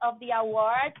amount of the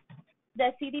awards.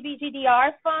 The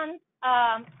CDBG-DR funds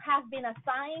have been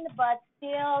assigned, but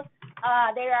still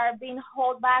they are being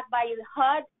held back by the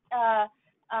HUD.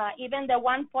 Even the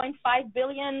 $1.5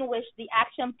 billion, which the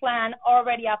action plan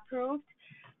already approved.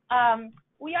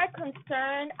 We are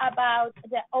concerned about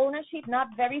the ownership not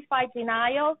verified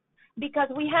denials because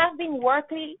we have been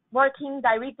working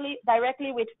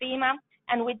directly with FEMA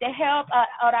and with the help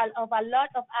of a lot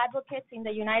of advocates in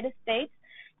the United States.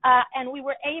 And we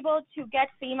were able to get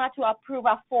FEMA to approve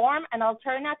a form, an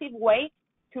alternative way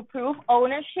to prove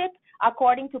ownership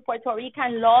according to Puerto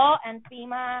Rican law and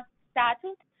FEMA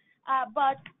statute.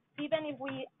 But even if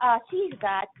we achieve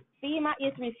that, FEMA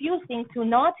is refusing to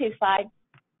notify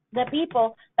the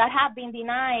people that have been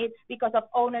denied because of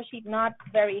ownership not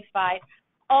verified.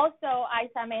 Also, as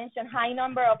I mentioned, high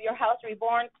number of Your House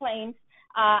Reborn claims.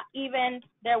 Even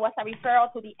there was a referral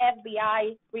to the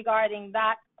FBI regarding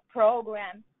that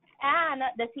program. And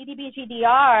the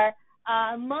CDBG-DR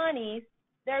monies,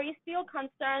 there is still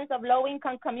concerns of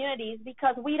low-income communities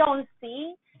because we don't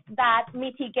see that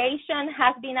mitigation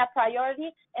has been a priority.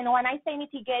 And when I say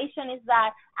mitigation is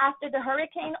that after the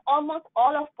hurricane, almost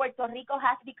all of Puerto Rico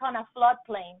has become a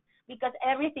floodplain because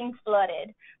everything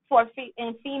flooded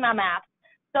in FEMA maps.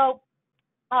 So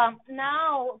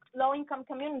now low-income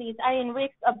communities are in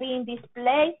risk of being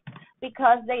displaced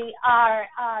because they are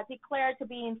declared to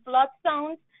be in flood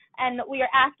zones. And we are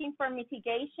asking for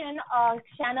mitigation of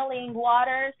channeling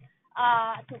waters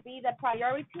to be the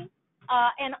priority.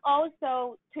 And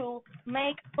also to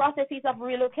make processes of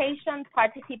relocation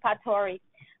participatory.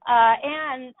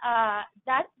 And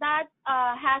that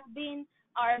has been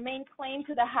our main claim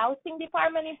to the Housing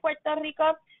Department in Puerto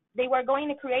Rico. They were going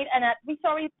to create an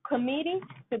advisory committee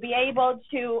to be able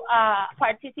to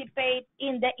participate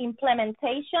in the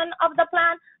implementation of the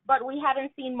plan, but we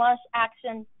haven't seen much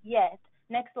action yet.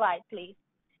 Next slide, please.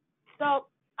 So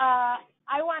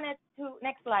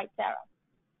next slide, Sarah.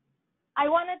 I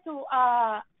wanted to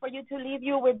for you to leave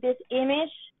you with this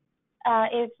image.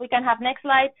 If we can have next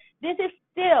slide. This is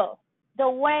still the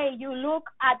way you look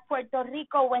at Puerto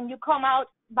Rico when you come out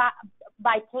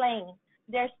by plane.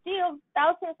 There's still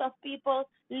thousands of people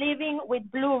living with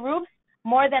blue roofs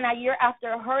more than a year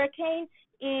after a hurricane,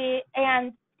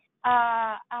 and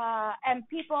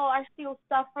people are still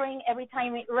suffering every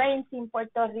time it rains in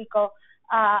Puerto Rico.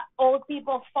 Old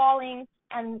people falling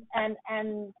and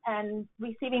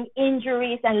receiving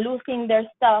injuries and losing their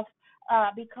stuff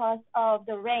because of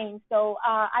the rain. So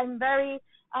I'm very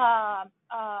glad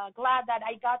that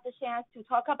I got the chance to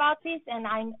talk about this, and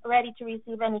I'm ready to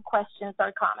receive any questions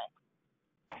or comments.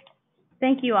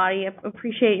 Thank you, Adi. I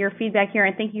appreciate your feedback here,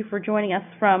 and thank you for joining us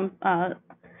from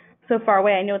so far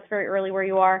away. I know it's very early where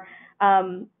you are.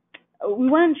 We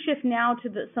want to shift now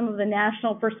to some of the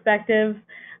national perspective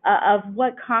of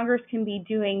what Congress can be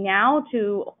doing now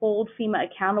to hold FEMA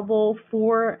accountable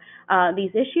for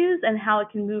these issues and how it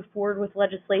can move forward with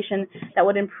legislation that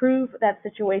would improve that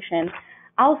situation.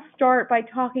 I'll start by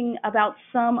talking about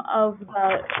some of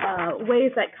the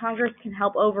ways that Congress can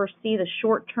help oversee the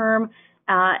short-term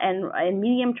and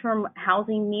medium-term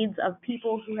housing needs of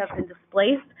people who have been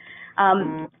displaced.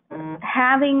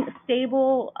 Having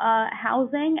stable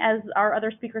housing, as our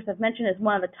other speakers have mentioned, is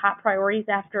one of the top priorities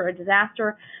after a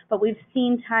disaster, but we've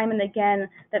seen time and again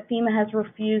that FEMA has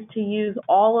refused to use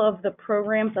all of the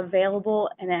programs available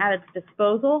and at its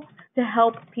disposal to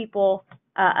help people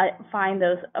find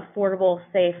those affordable,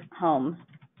 safe homes.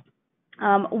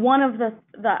 One of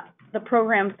the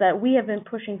programs that we have been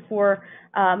pushing for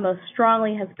most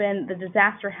strongly has been the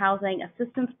Disaster Housing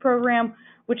Assistance Program,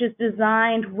 which is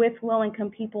designed with low-income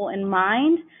people in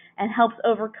mind and helps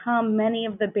overcome many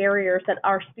of the barriers that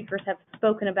our speakers have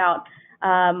spoken about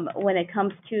when it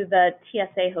comes to the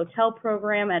TSA hotel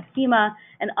program at FEMA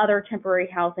and other temporary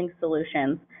housing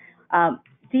solutions.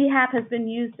 DHAP has been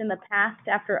used in the past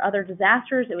after other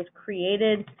disasters. It was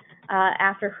created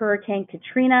after Hurricane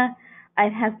Katrina.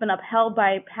 It has been upheld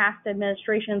by past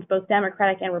administrations, both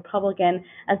Democratic and Republican,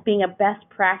 as being a best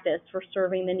practice for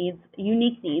serving the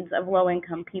unique needs of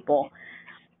low-income people.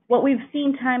 What we've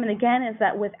seen time and again is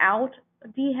that without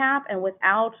DHAP and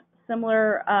without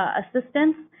similar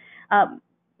assistance,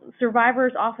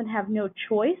 survivors often have no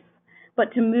choice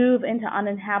but to move into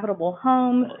uninhabitable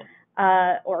homes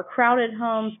or crowded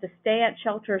homes, to stay at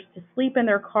shelters, to sleep in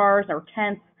their cars or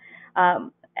tents,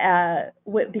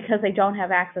 because they don't have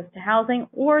access to housing,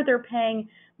 or they're paying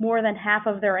more than half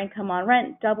of their income on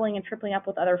rent, doubling and tripling up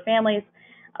with other families,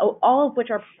 all of which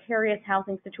are precarious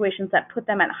housing situations that put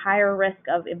them at higher risk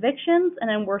of evictions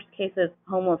and, in worst cases,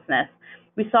 homelessness.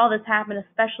 We saw this happen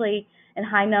especially in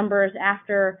high numbers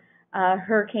after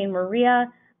Hurricane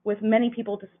Maria, with many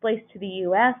people displaced to the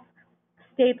U.S.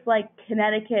 States like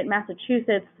Connecticut,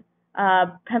 Massachusetts,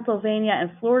 Pennsylvania,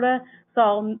 and Florida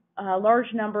saw large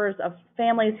numbers of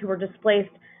families who were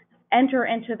displaced enter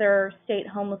into their state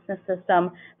homelessness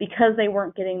system because they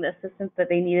weren't getting the assistance that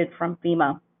they needed from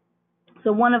FEMA.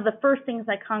 So one of the first things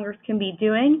that Congress can be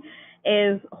doing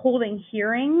is holding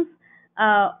hearings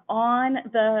on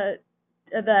the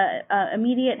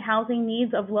immediate housing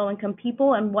needs of low-income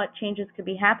people and what changes could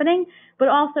be happening, but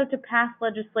also to pass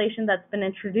legislation that's been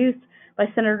introduced by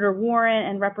Senator Warren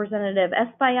and Representative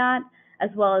Espaillat, as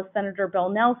well as Senator Bill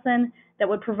Nelson, that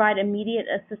would provide immediate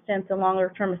assistance and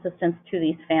longer-term assistance to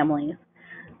these families.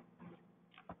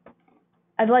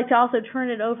 I'd like to also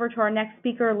turn it over to our next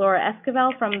speaker, Laura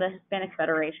Esquivel from the Hispanic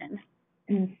Federation.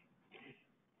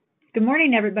 Good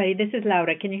morning, everybody. This is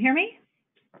Laura. Can you hear me?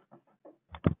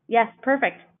 Yes,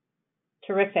 perfect.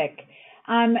 Terrific.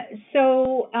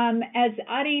 As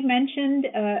Adi mentioned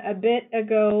a bit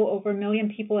ago, over 1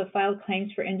 million people have filed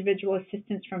claims for individual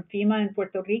assistance from FEMA in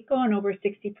Puerto Rico, and over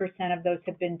 60% of those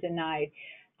have been denied.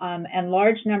 And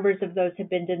large numbers of those have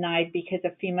been denied because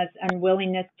of FEMA's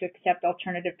unwillingness to accept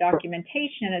alternative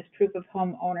documentation as proof of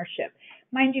home ownership.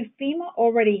 Mind you, FEMA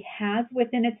already has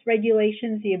within its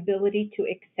regulations the ability to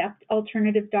accept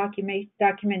alternative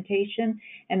documentation,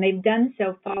 and they've done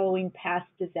so following past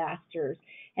disasters.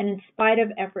 And in spite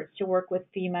of efforts to work with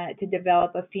FEMA to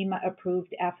develop a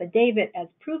FEMA-approved affidavit as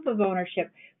proof of ownership,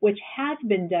 which has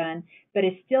been done, but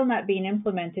is still not being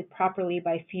implemented properly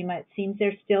by FEMA, it seems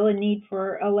there's still a need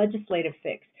for a legislative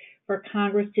fix, for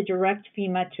Congress to direct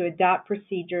FEMA to adopt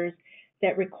procedures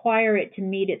that require it to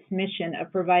meet its mission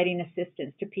of providing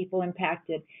assistance to people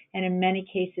impacted and in many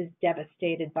cases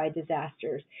devastated by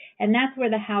disasters. And that's where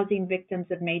the Housing Victims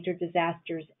of Major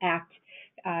Disasters Act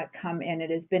come in. It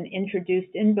has been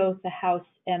introduced in both the House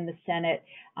and the Senate,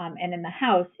 and in the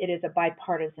House, it is a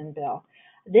bipartisan bill.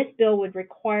 This bill would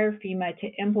require FEMA to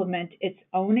implement its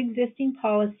own existing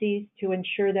policies to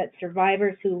ensure that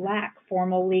survivors who lack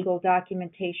formal legal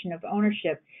documentation of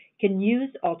ownership can use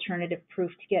alternative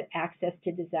proof to get access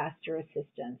to disaster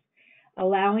assistance.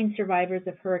 Allowing survivors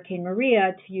of Hurricane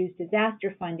Maria to use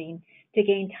disaster funding to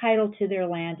gain title to their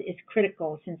land is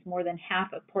critical, since more than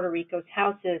half of Puerto Rico's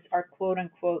houses are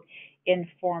quote-unquote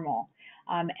informal.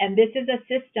 And this is a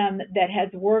system that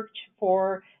has worked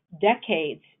for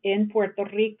decades in Puerto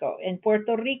Rico. In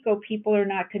Puerto Rico, people are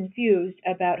not confused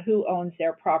about who owns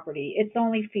their property. It's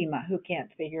only FEMA who can't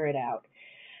figure it out.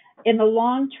 In the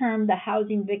long term, the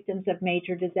Housing Victims of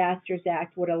Major Disasters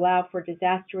Act would allow for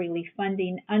disaster relief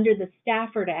funding under the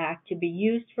Stafford Act to be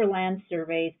used for land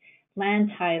surveys,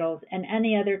 land titles, and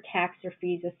any other tax or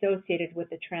fees associated with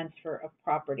the transfer of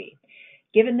property.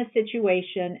 Given the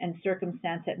situation and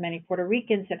circumstance that many Puerto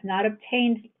Ricans have not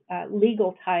obtained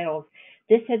legal titles,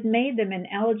 this has made them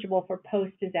ineligible for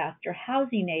post-disaster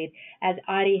housing aid, as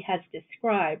Adi has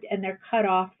described, and they're cut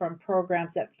off from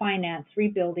programs that finance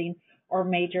rebuilding or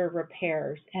major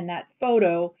repairs. And that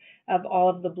photo of all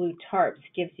of the blue tarps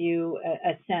gives you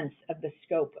a sense of the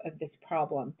scope of this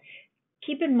problem.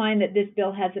 Keep in mind that this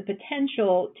bill has the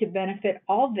potential to benefit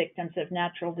all victims of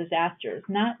natural disasters,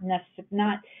 not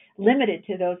limited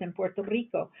to those in Puerto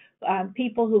Rico.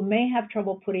 People who may have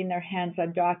trouble putting their hands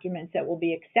on documents that will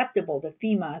be acceptable to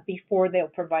FEMA before they'll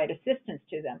provide assistance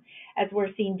to them. As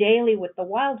we're seeing daily with the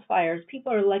wildfires,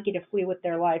 people are lucky to flee with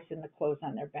their lives and the clothes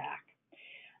on their back.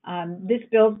 This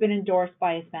bill has been endorsed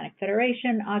by Hispanic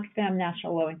Federation, Oxfam,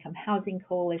 National Low Income Housing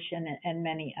Coalition, and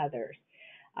many others.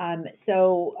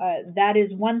 So that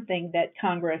is one thing that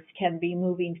Congress can be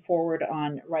moving forward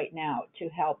on right now to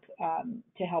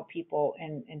help people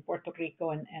in Puerto Rico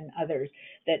and others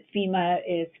that FEMA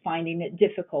is finding it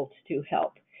difficult to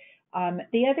help.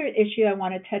 The other issue I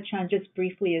want to touch on just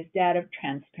briefly is data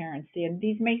transparency, and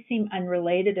these may seem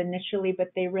unrelated initially,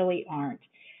 but they really aren't.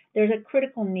 There's a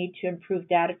critical need to improve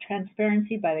data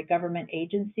transparency by the government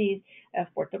agencies of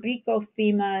Puerto Rico,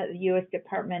 FEMA, the U.S.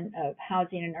 Department of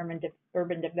Housing and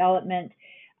Urban Development.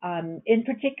 In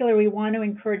particular, we want to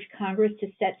encourage Congress to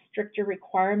set stricter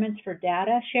requirements for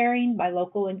data sharing by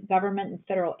local government and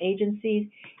federal agencies,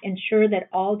 ensure that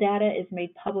all data is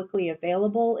made publicly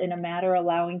available in a manner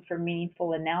allowing for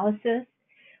meaningful analysis,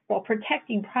 while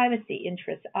protecting privacy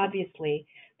interests, obviously,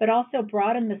 but also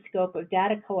broaden the scope of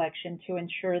data collection to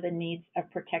ensure the needs of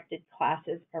protected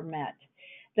classes are met.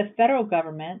 The federal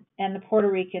government and the Puerto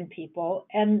Rican people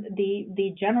and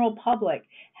the general public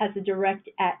has a direct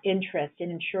interest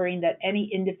in ensuring that any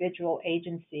individual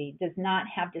agency does not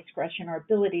have discretion or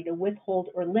ability to withhold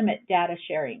or limit data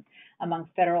sharing among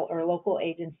federal or local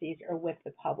agencies or with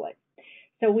the public.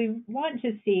 So we want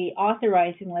to see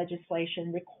authorizing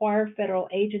legislation require federal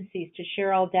agencies to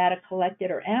share all data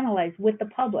collected or analyzed with the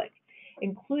public,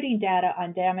 including data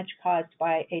on damage caused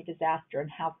by a disaster and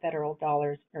how federal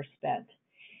dollars are spent.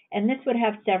 And this would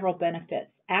have several benefits: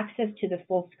 access to the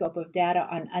full scope of data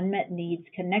on unmet needs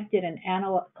collected and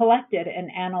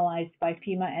analyzed by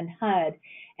FEMA and HUD,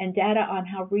 and data on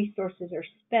how resources are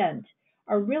spent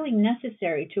are really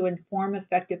necessary to inform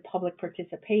effective public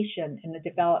participation in the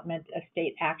development of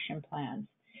state action plans.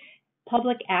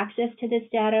 Public access to this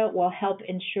data will help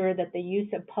ensure that the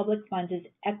use of public funds is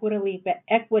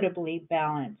equitably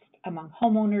balanced among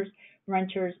homeowners,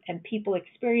 renters, and people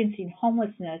experiencing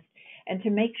homelessness, and to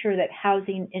make sure that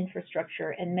housing, infrastructure,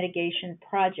 and mitigation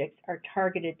projects are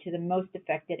targeted to the most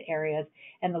affected areas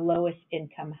and the lowest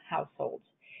income households.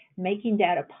 Making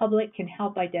data public can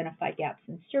help identify gaps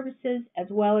in services as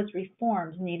well as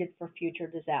reforms needed for future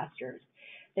disasters.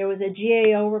 There was a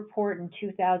GAO report in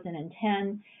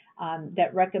 2010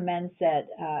 that recommends that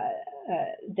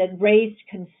raised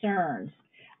concerns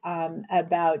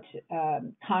about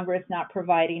Congress not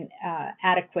providing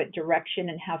adequate direction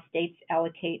in how states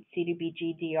allocate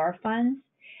CDBG-DR funds.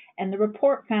 And the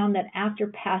report found that after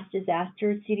past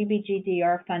disasters,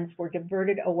 CDBG-DR funds were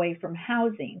diverted away from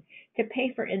housing to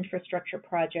pay for infrastructure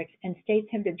projects, and states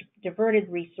have diverted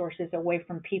resources away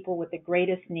from people with the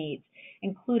greatest needs,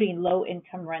 including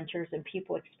low-income renters and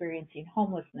people experiencing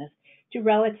homelessness, to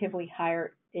relatively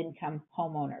higher income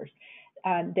homeowners.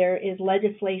 There is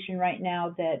legislation right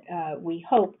now that we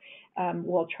hope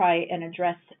will try and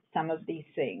address some of these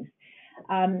things.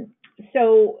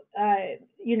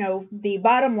 The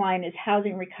bottom line is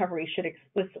housing recovery should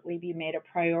explicitly be made a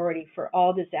priority for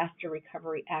all disaster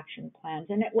recovery action plans,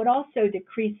 and it would also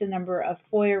decrease the number of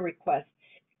FOIA requests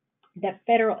that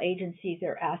federal agencies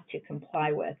are asked to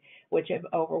comply with, which have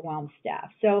overwhelmed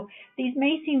staff. So these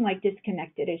may seem like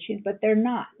disconnected issues, but they're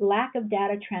not. Lack of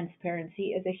data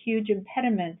transparency is a huge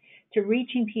impediment to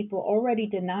reaching people already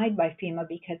denied by FEMA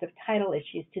because of title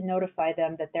issues to notify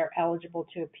them that they're eligible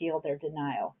to appeal their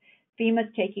denial. FEMA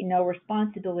is taking no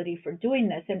responsibility for doing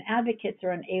this, and advocates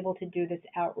are unable to do this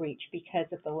outreach because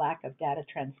of the lack of data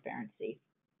transparency.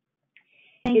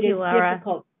 Thank you, Laura.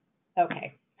 Difficult.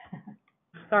 Okay.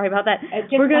 Sorry about that.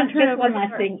 We're going to turn over one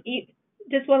last thing.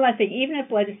 Just one last thing. Even if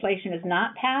legislation is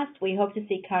not passed, we hope to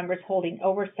see Congress holding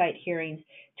oversight hearings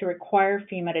to require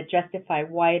FEMA to justify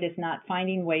why it is not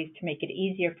finding ways to make it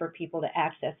easier for people to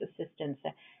access assistance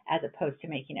as opposed to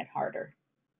making it harder.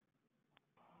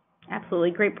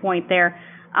 Absolutely. Great point there.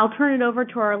 I'll turn it over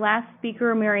to our last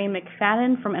speaker, Mary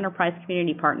McFadden from Enterprise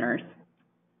Community Partners.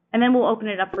 And then we'll open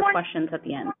it up for questions at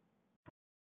the end.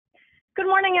 Good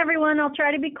morning, everyone. I'll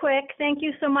try to be quick. Thank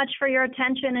you so much for your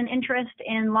attention and interest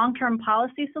in long-term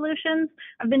policy solutions.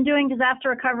 I've been doing disaster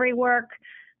recovery work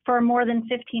for more than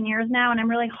 15 years now, and I'm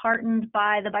really heartened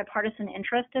by the bipartisan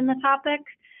interest in the topic.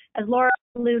 As Laura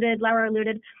alluded,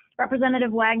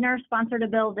 Representative Wagner sponsored a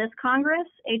bill this Congress,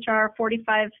 H.R.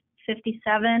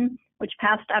 4557, which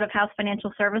passed out of House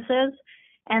Financial Services.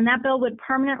 And that bill would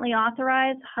permanently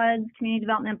authorize HUD's Community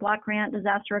Development Block Grant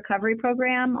Disaster Recovery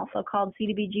Program, also called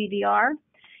CDBG-DR.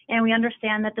 And we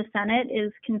understand that the Senate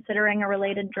is considering a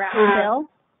related draft bill.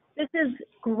 This is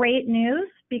great news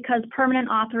because permanent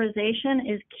authorization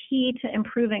is key to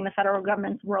improving the federal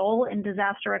government's role in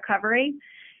disaster recovery.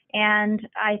 And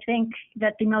I think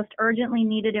that the most urgently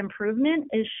needed improvement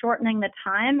is shortening the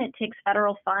time it takes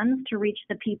federal funds to reach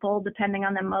the people depending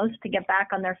on them most to get back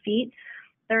on their feet.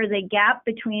 There is a gap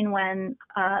between when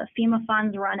FEMA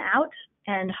funds run out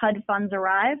and HUD funds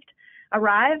arrive,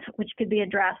 which could be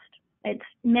addressed. It's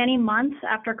many months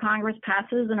after Congress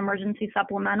passes an emergency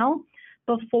supplemental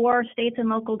before states and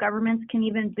local governments can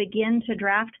even begin to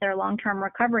draft their long-term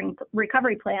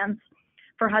recovery plans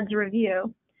for HUD's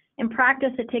review. In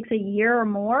practice, it takes a year or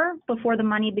more before the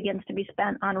money begins to be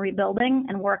spent on rebuilding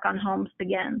and work on homes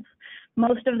begins.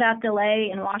 Most of that delay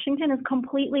in Washington is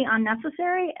completely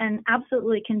unnecessary and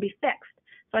absolutely can be fixed.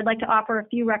 So I'd like to offer a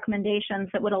few recommendations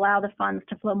that would allow the funds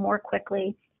to flow more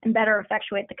quickly and better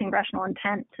effectuate the congressional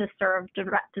intent to serve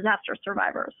disaster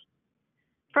survivors.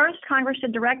 First, Congress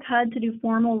should direct HUD to do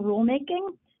formal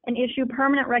rulemaking and issue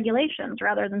permanent regulations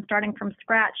rather than starting from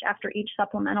scratch after each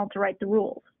supplemental to write the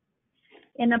rules.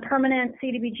 In the permanent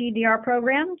CDBG-DR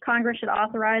program, Congress should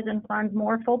authorize and fund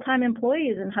more full-time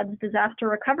employees in HUD's Disaster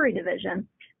Recovery Division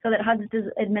so that HUD's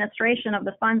administration of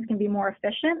the funds can be more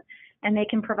efficient and they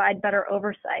can provide better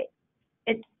oversight.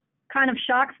 It kind of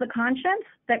shocks the conscience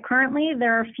that currently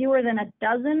there are fewer than a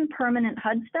dozen permanent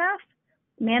HUD staff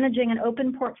managing an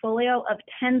open portfolio of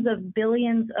tens of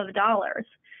billions of dollars.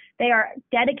 They are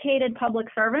dedicated public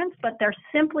servants, but they're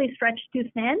simply stretched too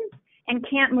thin and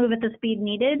can't move at the speed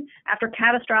needed after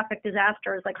catastrophic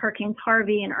disasters like Hurricanes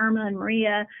Harvey and Irma and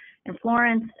Maria and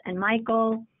Florence and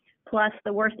Michael, plus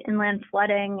the worst inland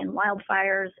flooding and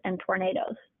wildfires and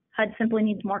tornadoes. HUD simply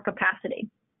needs more capacity.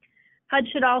 HUD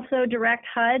should also direct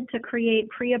HUD to create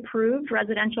pre-approved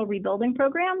residential rebuilding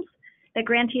programs that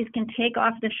grantees can take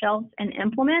off the shelf and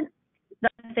implement,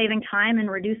 thus saving time and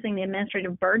reducing the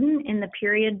administrative burden in the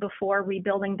period before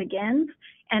rebuilding begins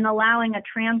and allowing a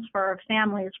transfer of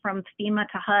families from FEMA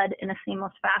to HUD in a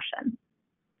seamless fashion.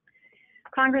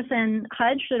 Congress and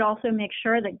HUD should also make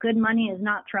sure that good money is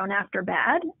not thrown after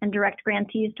bad and direct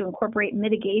grantees to incorporate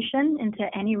mitigation into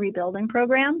any rebuilding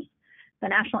programs. The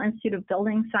National Institute of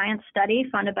Building Science study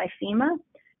funded by FEMA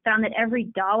found that every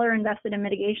dollar invested in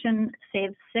mitigation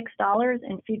saves $6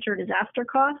 in future disaster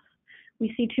costs.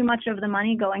 We see too much of the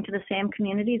money going to the same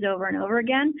communities over and over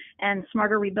again, and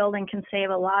smarter rebuilding can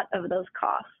save a lot of those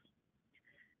costs.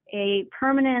 A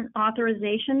permanent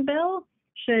authorization bill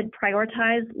should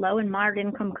prioritize low and moderate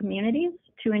income communities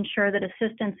to ensure that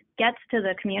assistance gets to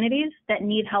the communities that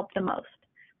need help the most.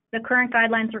 The current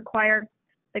guidelines require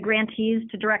the grantees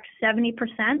to direct 70%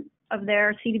 of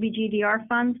their CDBG-DR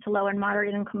funds to low and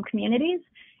moderate income communities,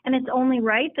 and it's only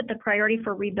right that the priority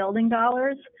for rebuilding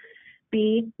dollars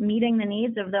be meeting the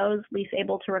needs of those least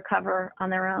able to recover on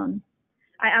their own.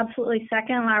 I absolutely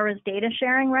second Laura's data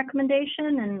sharing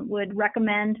recommendation and would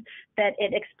recommend that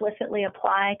it explicitly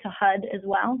apply to HUD as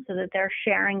well so that they're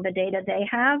sharing the data they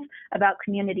have about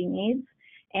community needs,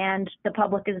 and the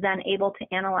public is then able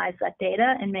to analyze that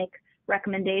data and make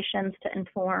recommendations to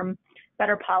inform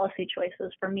better policy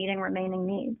choices for meeting remaining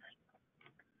needs.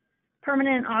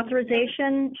 Permanent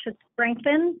authorization should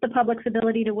strengthen the public's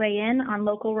ability to weigh in on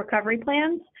local recovery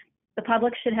plans. The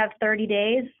public should have 30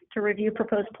 days to review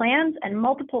proposed plans and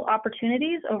multiple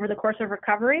opportunities over the course of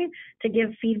recovery to give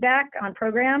feedback on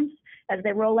programs as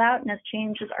they roll out and as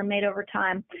changes are made over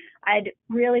time. I'd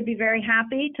really be very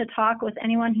happy to talk with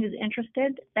anyone who's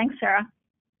interested. Thanks, Sarah.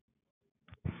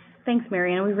 Thanks,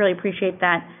 Marianne. We really appreciate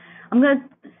that. I'm going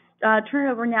to turn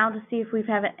it over now to see if we've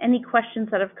had any questions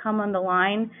that have come on the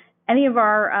line. Any of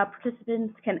our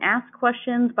participants can ask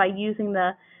questions by using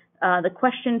the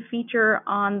question feature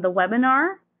on the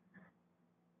webinar.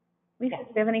 Lisa, do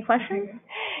you have any questions?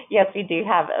 Yes, we do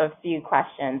have a few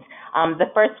questions.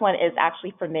 The first one is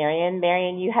actually for Marion.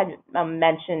 Marion, you had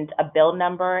mentioned a bill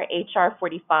number, HR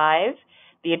 45.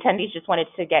 The attendees just wanted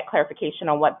to get clarification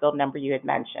on what bill number you had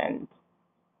mentioned.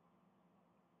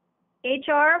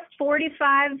 HR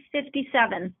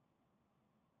 4557.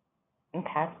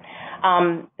 Okay.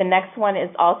 The next one is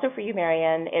also for you,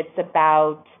 Marianne. It's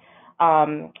about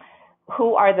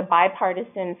who are the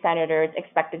bipartisan senators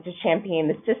expected to champion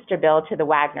the sister bill to the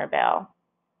Wagner bill?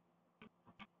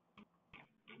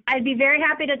 I'd be very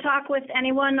happy to talk with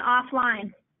anyone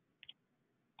offline.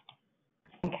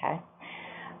 Okay.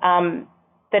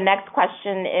 The next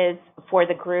question is for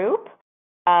the group.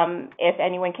 if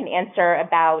anyone can answer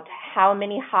about how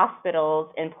many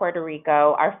hospitals in Puerto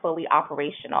Rico are fully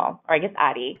operational, or I guess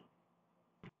Adi.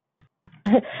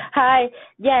 Hi.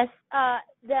 Yes,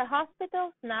 the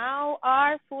hospitals now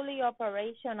are fully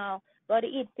operational, but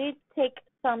it did take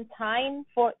some time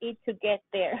for it to get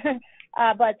there.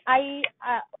 But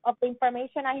of the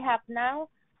information I have now,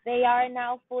 they are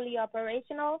now fully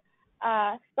operational.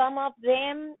 Some of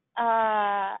them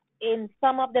in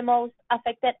some of the most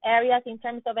affected areas in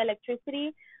terms of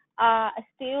electricity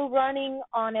still running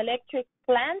on electric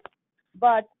plants,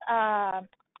 but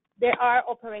they are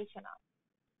operational.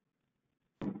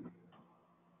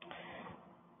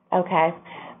 Okay.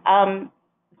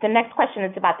 The next question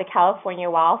is about the California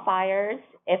wildfires.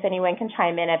 If anyone can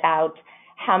chime in about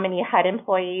how many HUD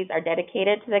employees are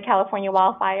dedicated to the California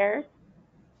wildfires.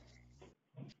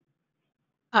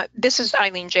 This is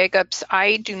Eileen Jacobs.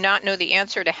 I do not know the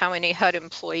answer to how many HUD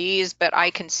employees, but I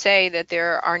can say that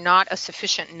there are not a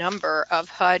sufficient number of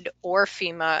HUD or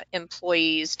FEMA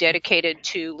employees dedicated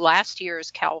to last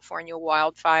year's California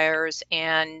wildfires,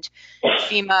 and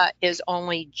FEMA is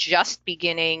only just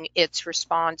beginning its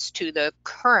response to the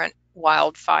current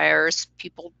wildfires,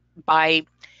 people by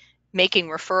making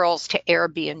referrals to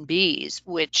Airbnbs,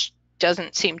 which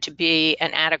doesn't seem to be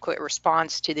an adequate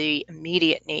response to the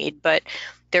immediate need. But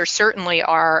there certainly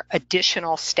are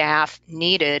additional staff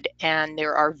needed, and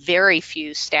there are very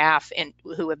few staff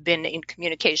who have been in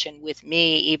communication with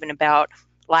me even about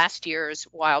last year's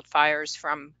wildfires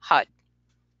from HUD.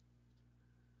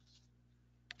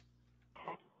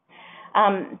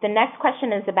 The next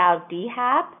question is about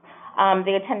DHAP.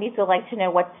 The attendees would like to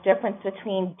know what's the difference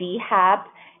between DHAP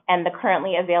and the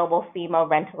currently available FEMA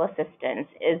rental assistance.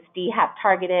 Is DHAP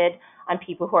targeted on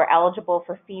people who are eligible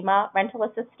for FEMA rental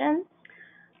assistance?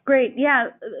 Great. Yeah,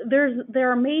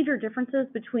 there are major differences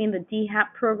between the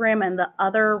DHAP program and the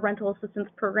other rental assistance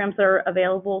programs that are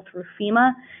available through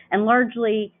FEMA, and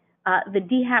largely the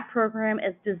DHAP program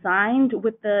is designed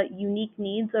with the unique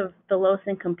needs of the lowest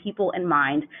income people in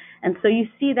mind. And so you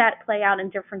see that play out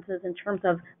in differences in terms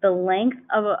of the length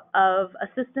of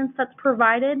assistance that's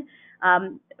provided.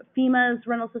 FEMA's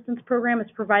rental assistance program is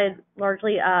provided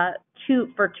largely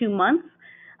for 2 months.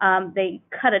 They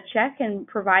cut a check and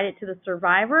provide it to the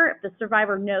survivor. If the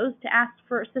survivor knows to ask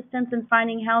for assistance in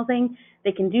finding housing,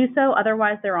 they can do so.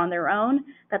 Otherwise, they're on their own.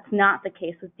 That's not the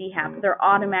case with DHAP. They're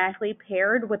automatically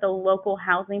paired with a local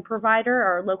housing provider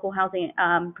or local housing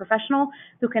professional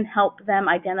who can help them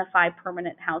identify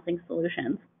permanent housing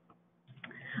solutions.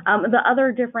 The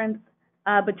other difference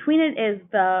between it is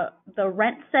the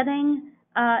rent setting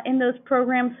in those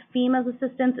programs. FEMA's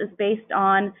assistance is based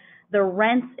on the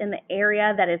rents in the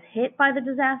area that is hit by the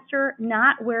disaster,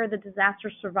 not where the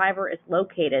disaster survivor is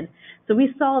located. So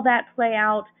we saw that play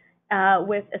out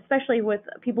especially with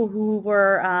people who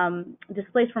were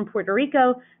displaced from Puerto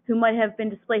Rico, who might have been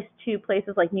displaced to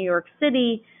places like New York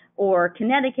City or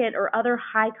Connecticut or other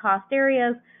high-cost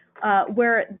areas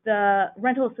where the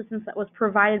rental assistance that was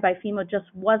provided by FEMA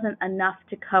just wasn't enough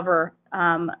to cover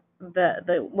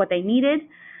what they needed.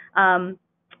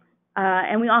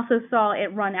 And we also saw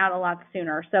it run out a lot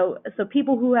sooner. So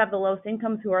people who have the lowest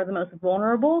incomes, who are the most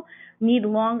vulnerable, need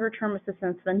longer-term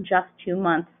assistance than just 2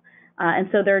 months. And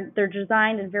so they're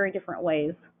designed in very different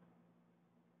ways.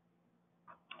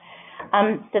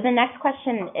 So the next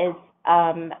question is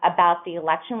about the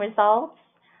election results.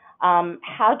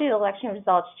 How do election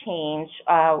results change?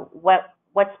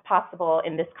 What's possible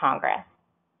in this Congress?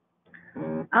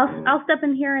 I'll step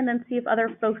in here and then see if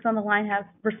other folks on the line have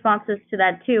responses to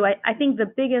that too. I think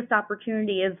the biggest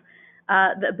opportunity is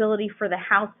the ability for the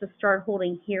House to start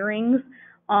holding hearings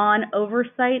on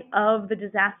oversight of the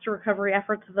disaster recovery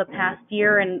efforts of the past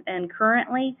year and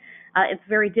currently. It's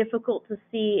very difficult to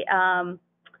see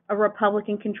a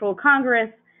Republican-controlled Congress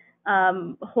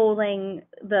holding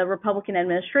the Republican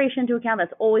administration to account.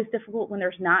 That's always difficult when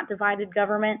there's not divided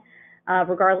government,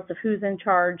 regardless of who's in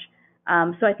charge.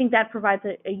 So I think that provides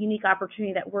a unique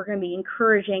opportunity that we're going to be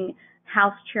encouraging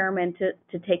House chairmen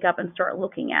to take up and start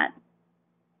looking at.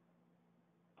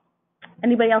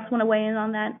 Anybody else want to weigh in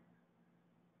on that?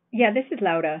 Yeah, this is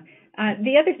Laura.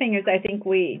 The other thing is I think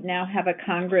we now have a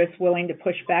Congress willing to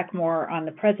push back more on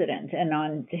the president and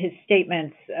on his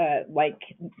statements like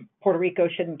Puerto Rico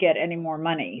shouldn't get any more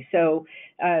money. So,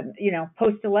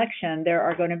 post-election, there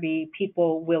are going to be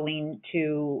people willing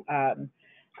to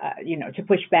to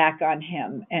push back on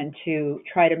him and to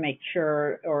try to make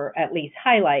sure, or at least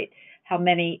highlight, how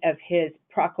many of his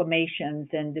proclamations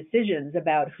and decisions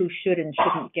about who should and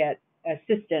shouldn't get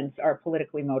assistance are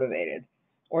politically motivated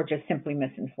or just simply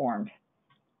misinformed.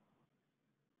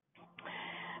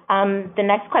 The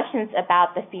next question is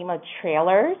about the FEMA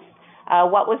trailers.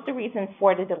 What was the reason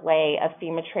for the delay of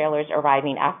FEMA trailers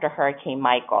arriving after Hurricane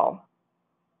Michael?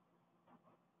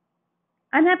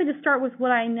 I'm happy to start with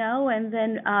what I know, and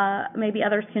then maybe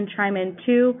others can chime in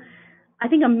too. I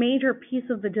think a major piece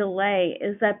of the delay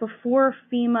is that before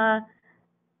FEMA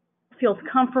feels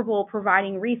comfortable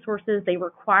providing resources, they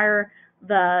require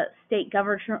the state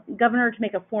governor to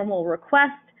make a formal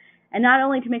request, and not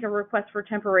only to make a request for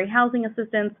temporary housing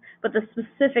assistance, but the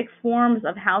specific forms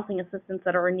of housing assistance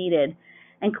that are needed.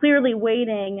 And clearly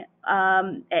waiting,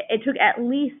 it took at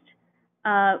least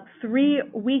 3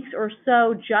 weeks or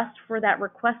so just for that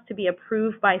request to be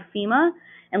approved by FEMA.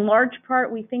 In large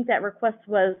part, we think that request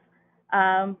was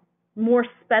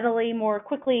more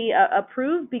quickly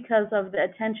approved because of the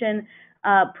attention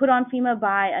put on FEMA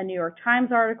by a New York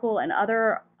Times article and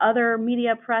other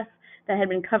media press that had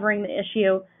been covering the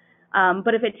issue.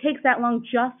 But if it takes that long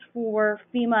just for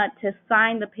FEMA to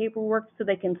sign the paperwork so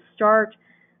they can start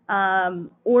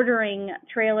ordering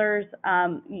trailers,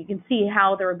 you can see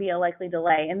how there would be a likely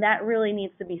delay. And that really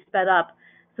needs to be sped up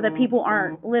so that people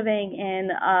aren't living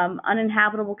in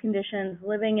uninhabitable conditions,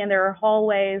 living in their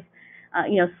hallways,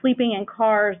 sleeping in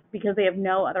cars because they have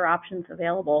no other options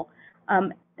available.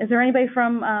 Is there anybody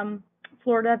from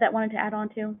Florida that wanted to add on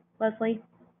to, Leslie?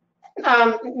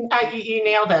 You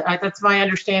nailed it. That's my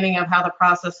understanding of how the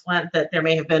process went, that there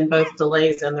may have been both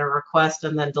delays in the request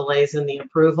and then delays in the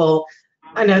approval.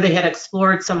 I know they had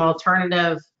explored some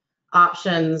alternative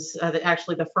options.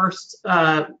 Actually, the first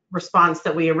response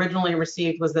that we originally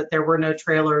received was that there were no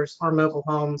trailers or mobile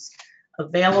homes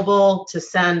available to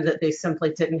send, that they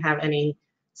simply didn't have any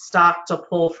stock to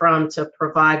pull from to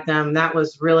provide them. That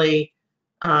was really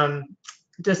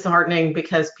disheartening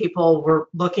because people were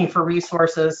looking for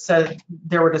resources. So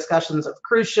there were discussions of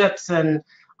cruise ships and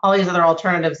all these other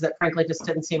alternatives that frankly just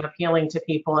didn't seem appealing to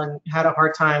people, and had a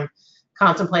hard time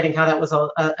contemplating how that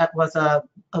was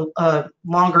a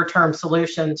longer term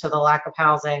solution to the lack of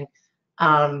housing.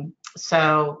 But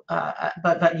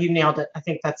you nailed it. I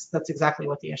think that's exactly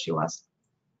what the issue was.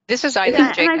 This is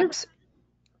Eileen Jacobs.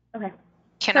 Okay.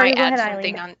 Can I add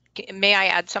something on? May I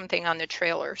add something on the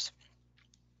trailers?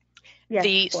 Yes,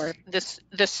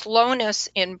 the slowness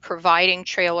in providing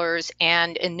trailers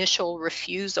and initial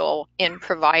refusal in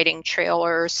providing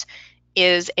trailers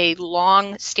is a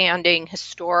long-standing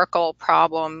historical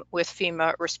problem with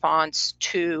FEMA response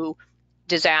to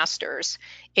disasters.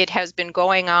 It has been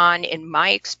going on, in my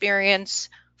experience,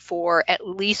 for at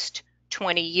least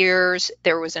 20 years.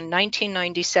 There was a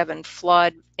 1997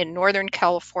 flood in Northern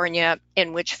California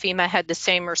in which FEMA had the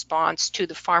same response to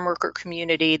the farm worker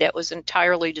community that was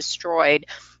entirely destroyed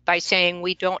by saying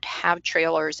we don't have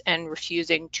trailers and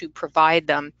refusing to provide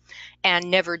them,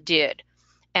 and never did.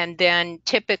 And then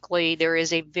typically there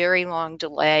is a very long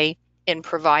delay in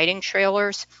providing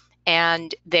trailers,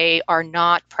 and they are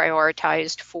not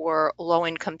prioritized for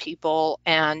low-income people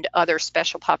and other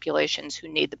special populations who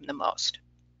need them the most.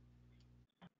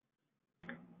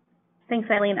 Thanks,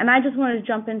 Eileen. And I just wanted to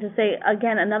jump in to say,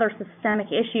 again, another systemic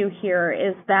issue here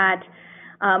is that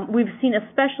we've seen,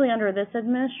 especially under this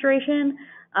administration,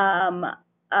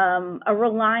 a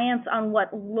reliance on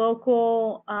what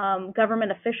local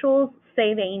government officials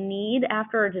say they need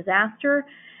after a disaster.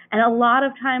 And a lot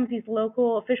of times these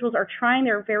local officials are trying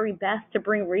their very best to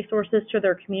bring resources to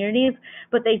their communities,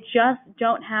 but they just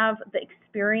don't have the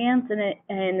experience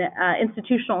and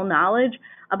institutional knowledge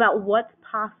about what's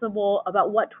possible,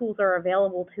 about what tools are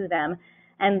available to them.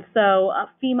 And so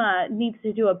FEMA needs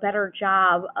to do a better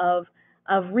job of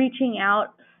reaching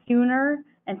out sooner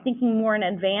and thinking more in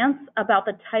advance about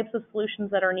the types of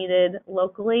solutions that are needed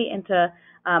locally, and to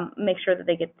make sure that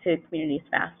they get to communities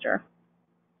faster.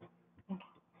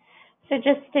 So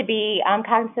just to be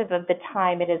cognizant of the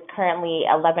time, it is currently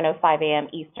 11:05 a.m.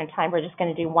 Eastern Time. We're just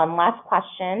going to do one last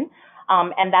question.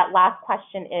 And that last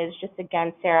question is just,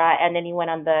 again, Sarah and anyone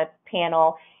on the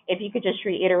panel, if you could just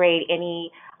reiterate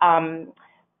any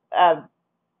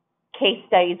case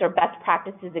studies or best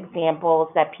practices examples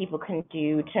that people can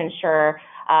do to ensure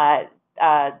the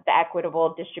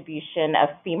equitable distribution of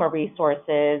FEMA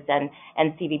resources and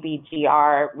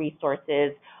CDBGR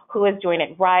resources. Who is doing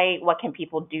it right? What can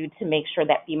people do to make sure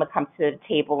that FEMA comes to the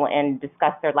table and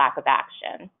discuss their lack of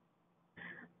action?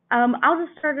 I'll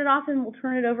just start it off, and we'll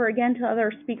turn it over again to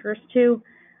other speakers too.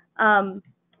 I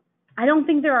don't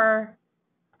think there are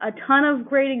a ton of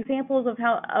great examples of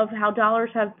how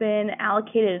dollars have been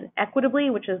allocated equitably,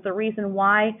 which is the reason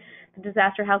why the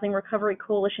Disaster Housing Recovery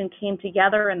Coalition came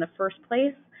together in the first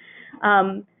place.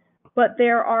 But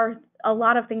there are a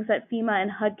lot of things that FEMA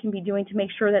and HUD can be doing to make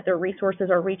sure that their resources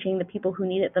are reaching the people who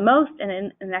need it the most and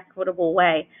in an equitable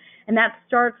way. And that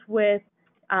starts with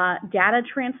data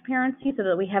transparency so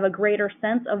that we have a greater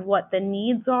sense of what the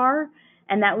needs are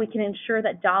and that we can ensure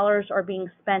that dollars are being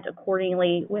spent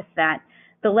accordingly with that.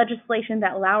 The legislation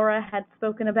that Laura had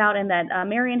spoken about and that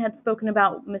Marion had spoken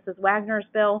about, Mrs. Wagner's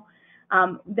bill,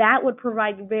 that would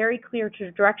provide very clear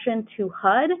direction to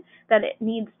HUD that it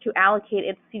needs to allocate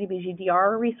its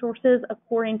CDBG-DR resources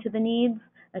according to the needs,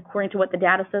 according to what the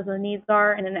data says the needs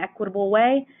are in an equitable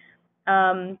way.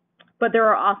 But there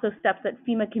are also steps that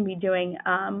FEMA can be doing.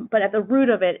 But at the root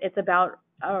of it, it's about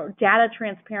data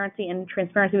transparency and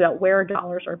transparency about where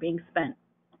dollars are being spent.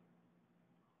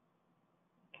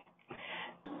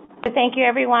 So thank you,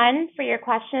 everyone, for your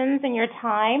questions and your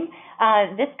time.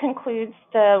 This concludes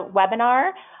the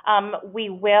webinar. We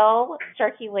will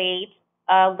circulate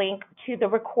a link to the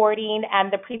recording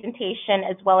and the presentation,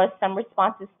 as well as some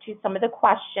responses to some of the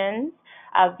questions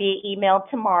via email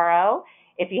tomorrow.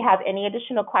 If you have any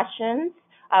additional questions,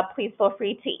 please feel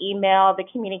free to email the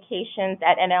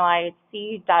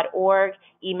communications@nlihc.org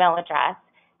email address.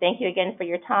 Thank you again for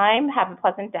your time. Have a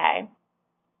pleasant day.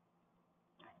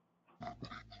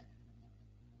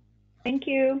 Thank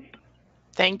you.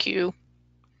 Thank you.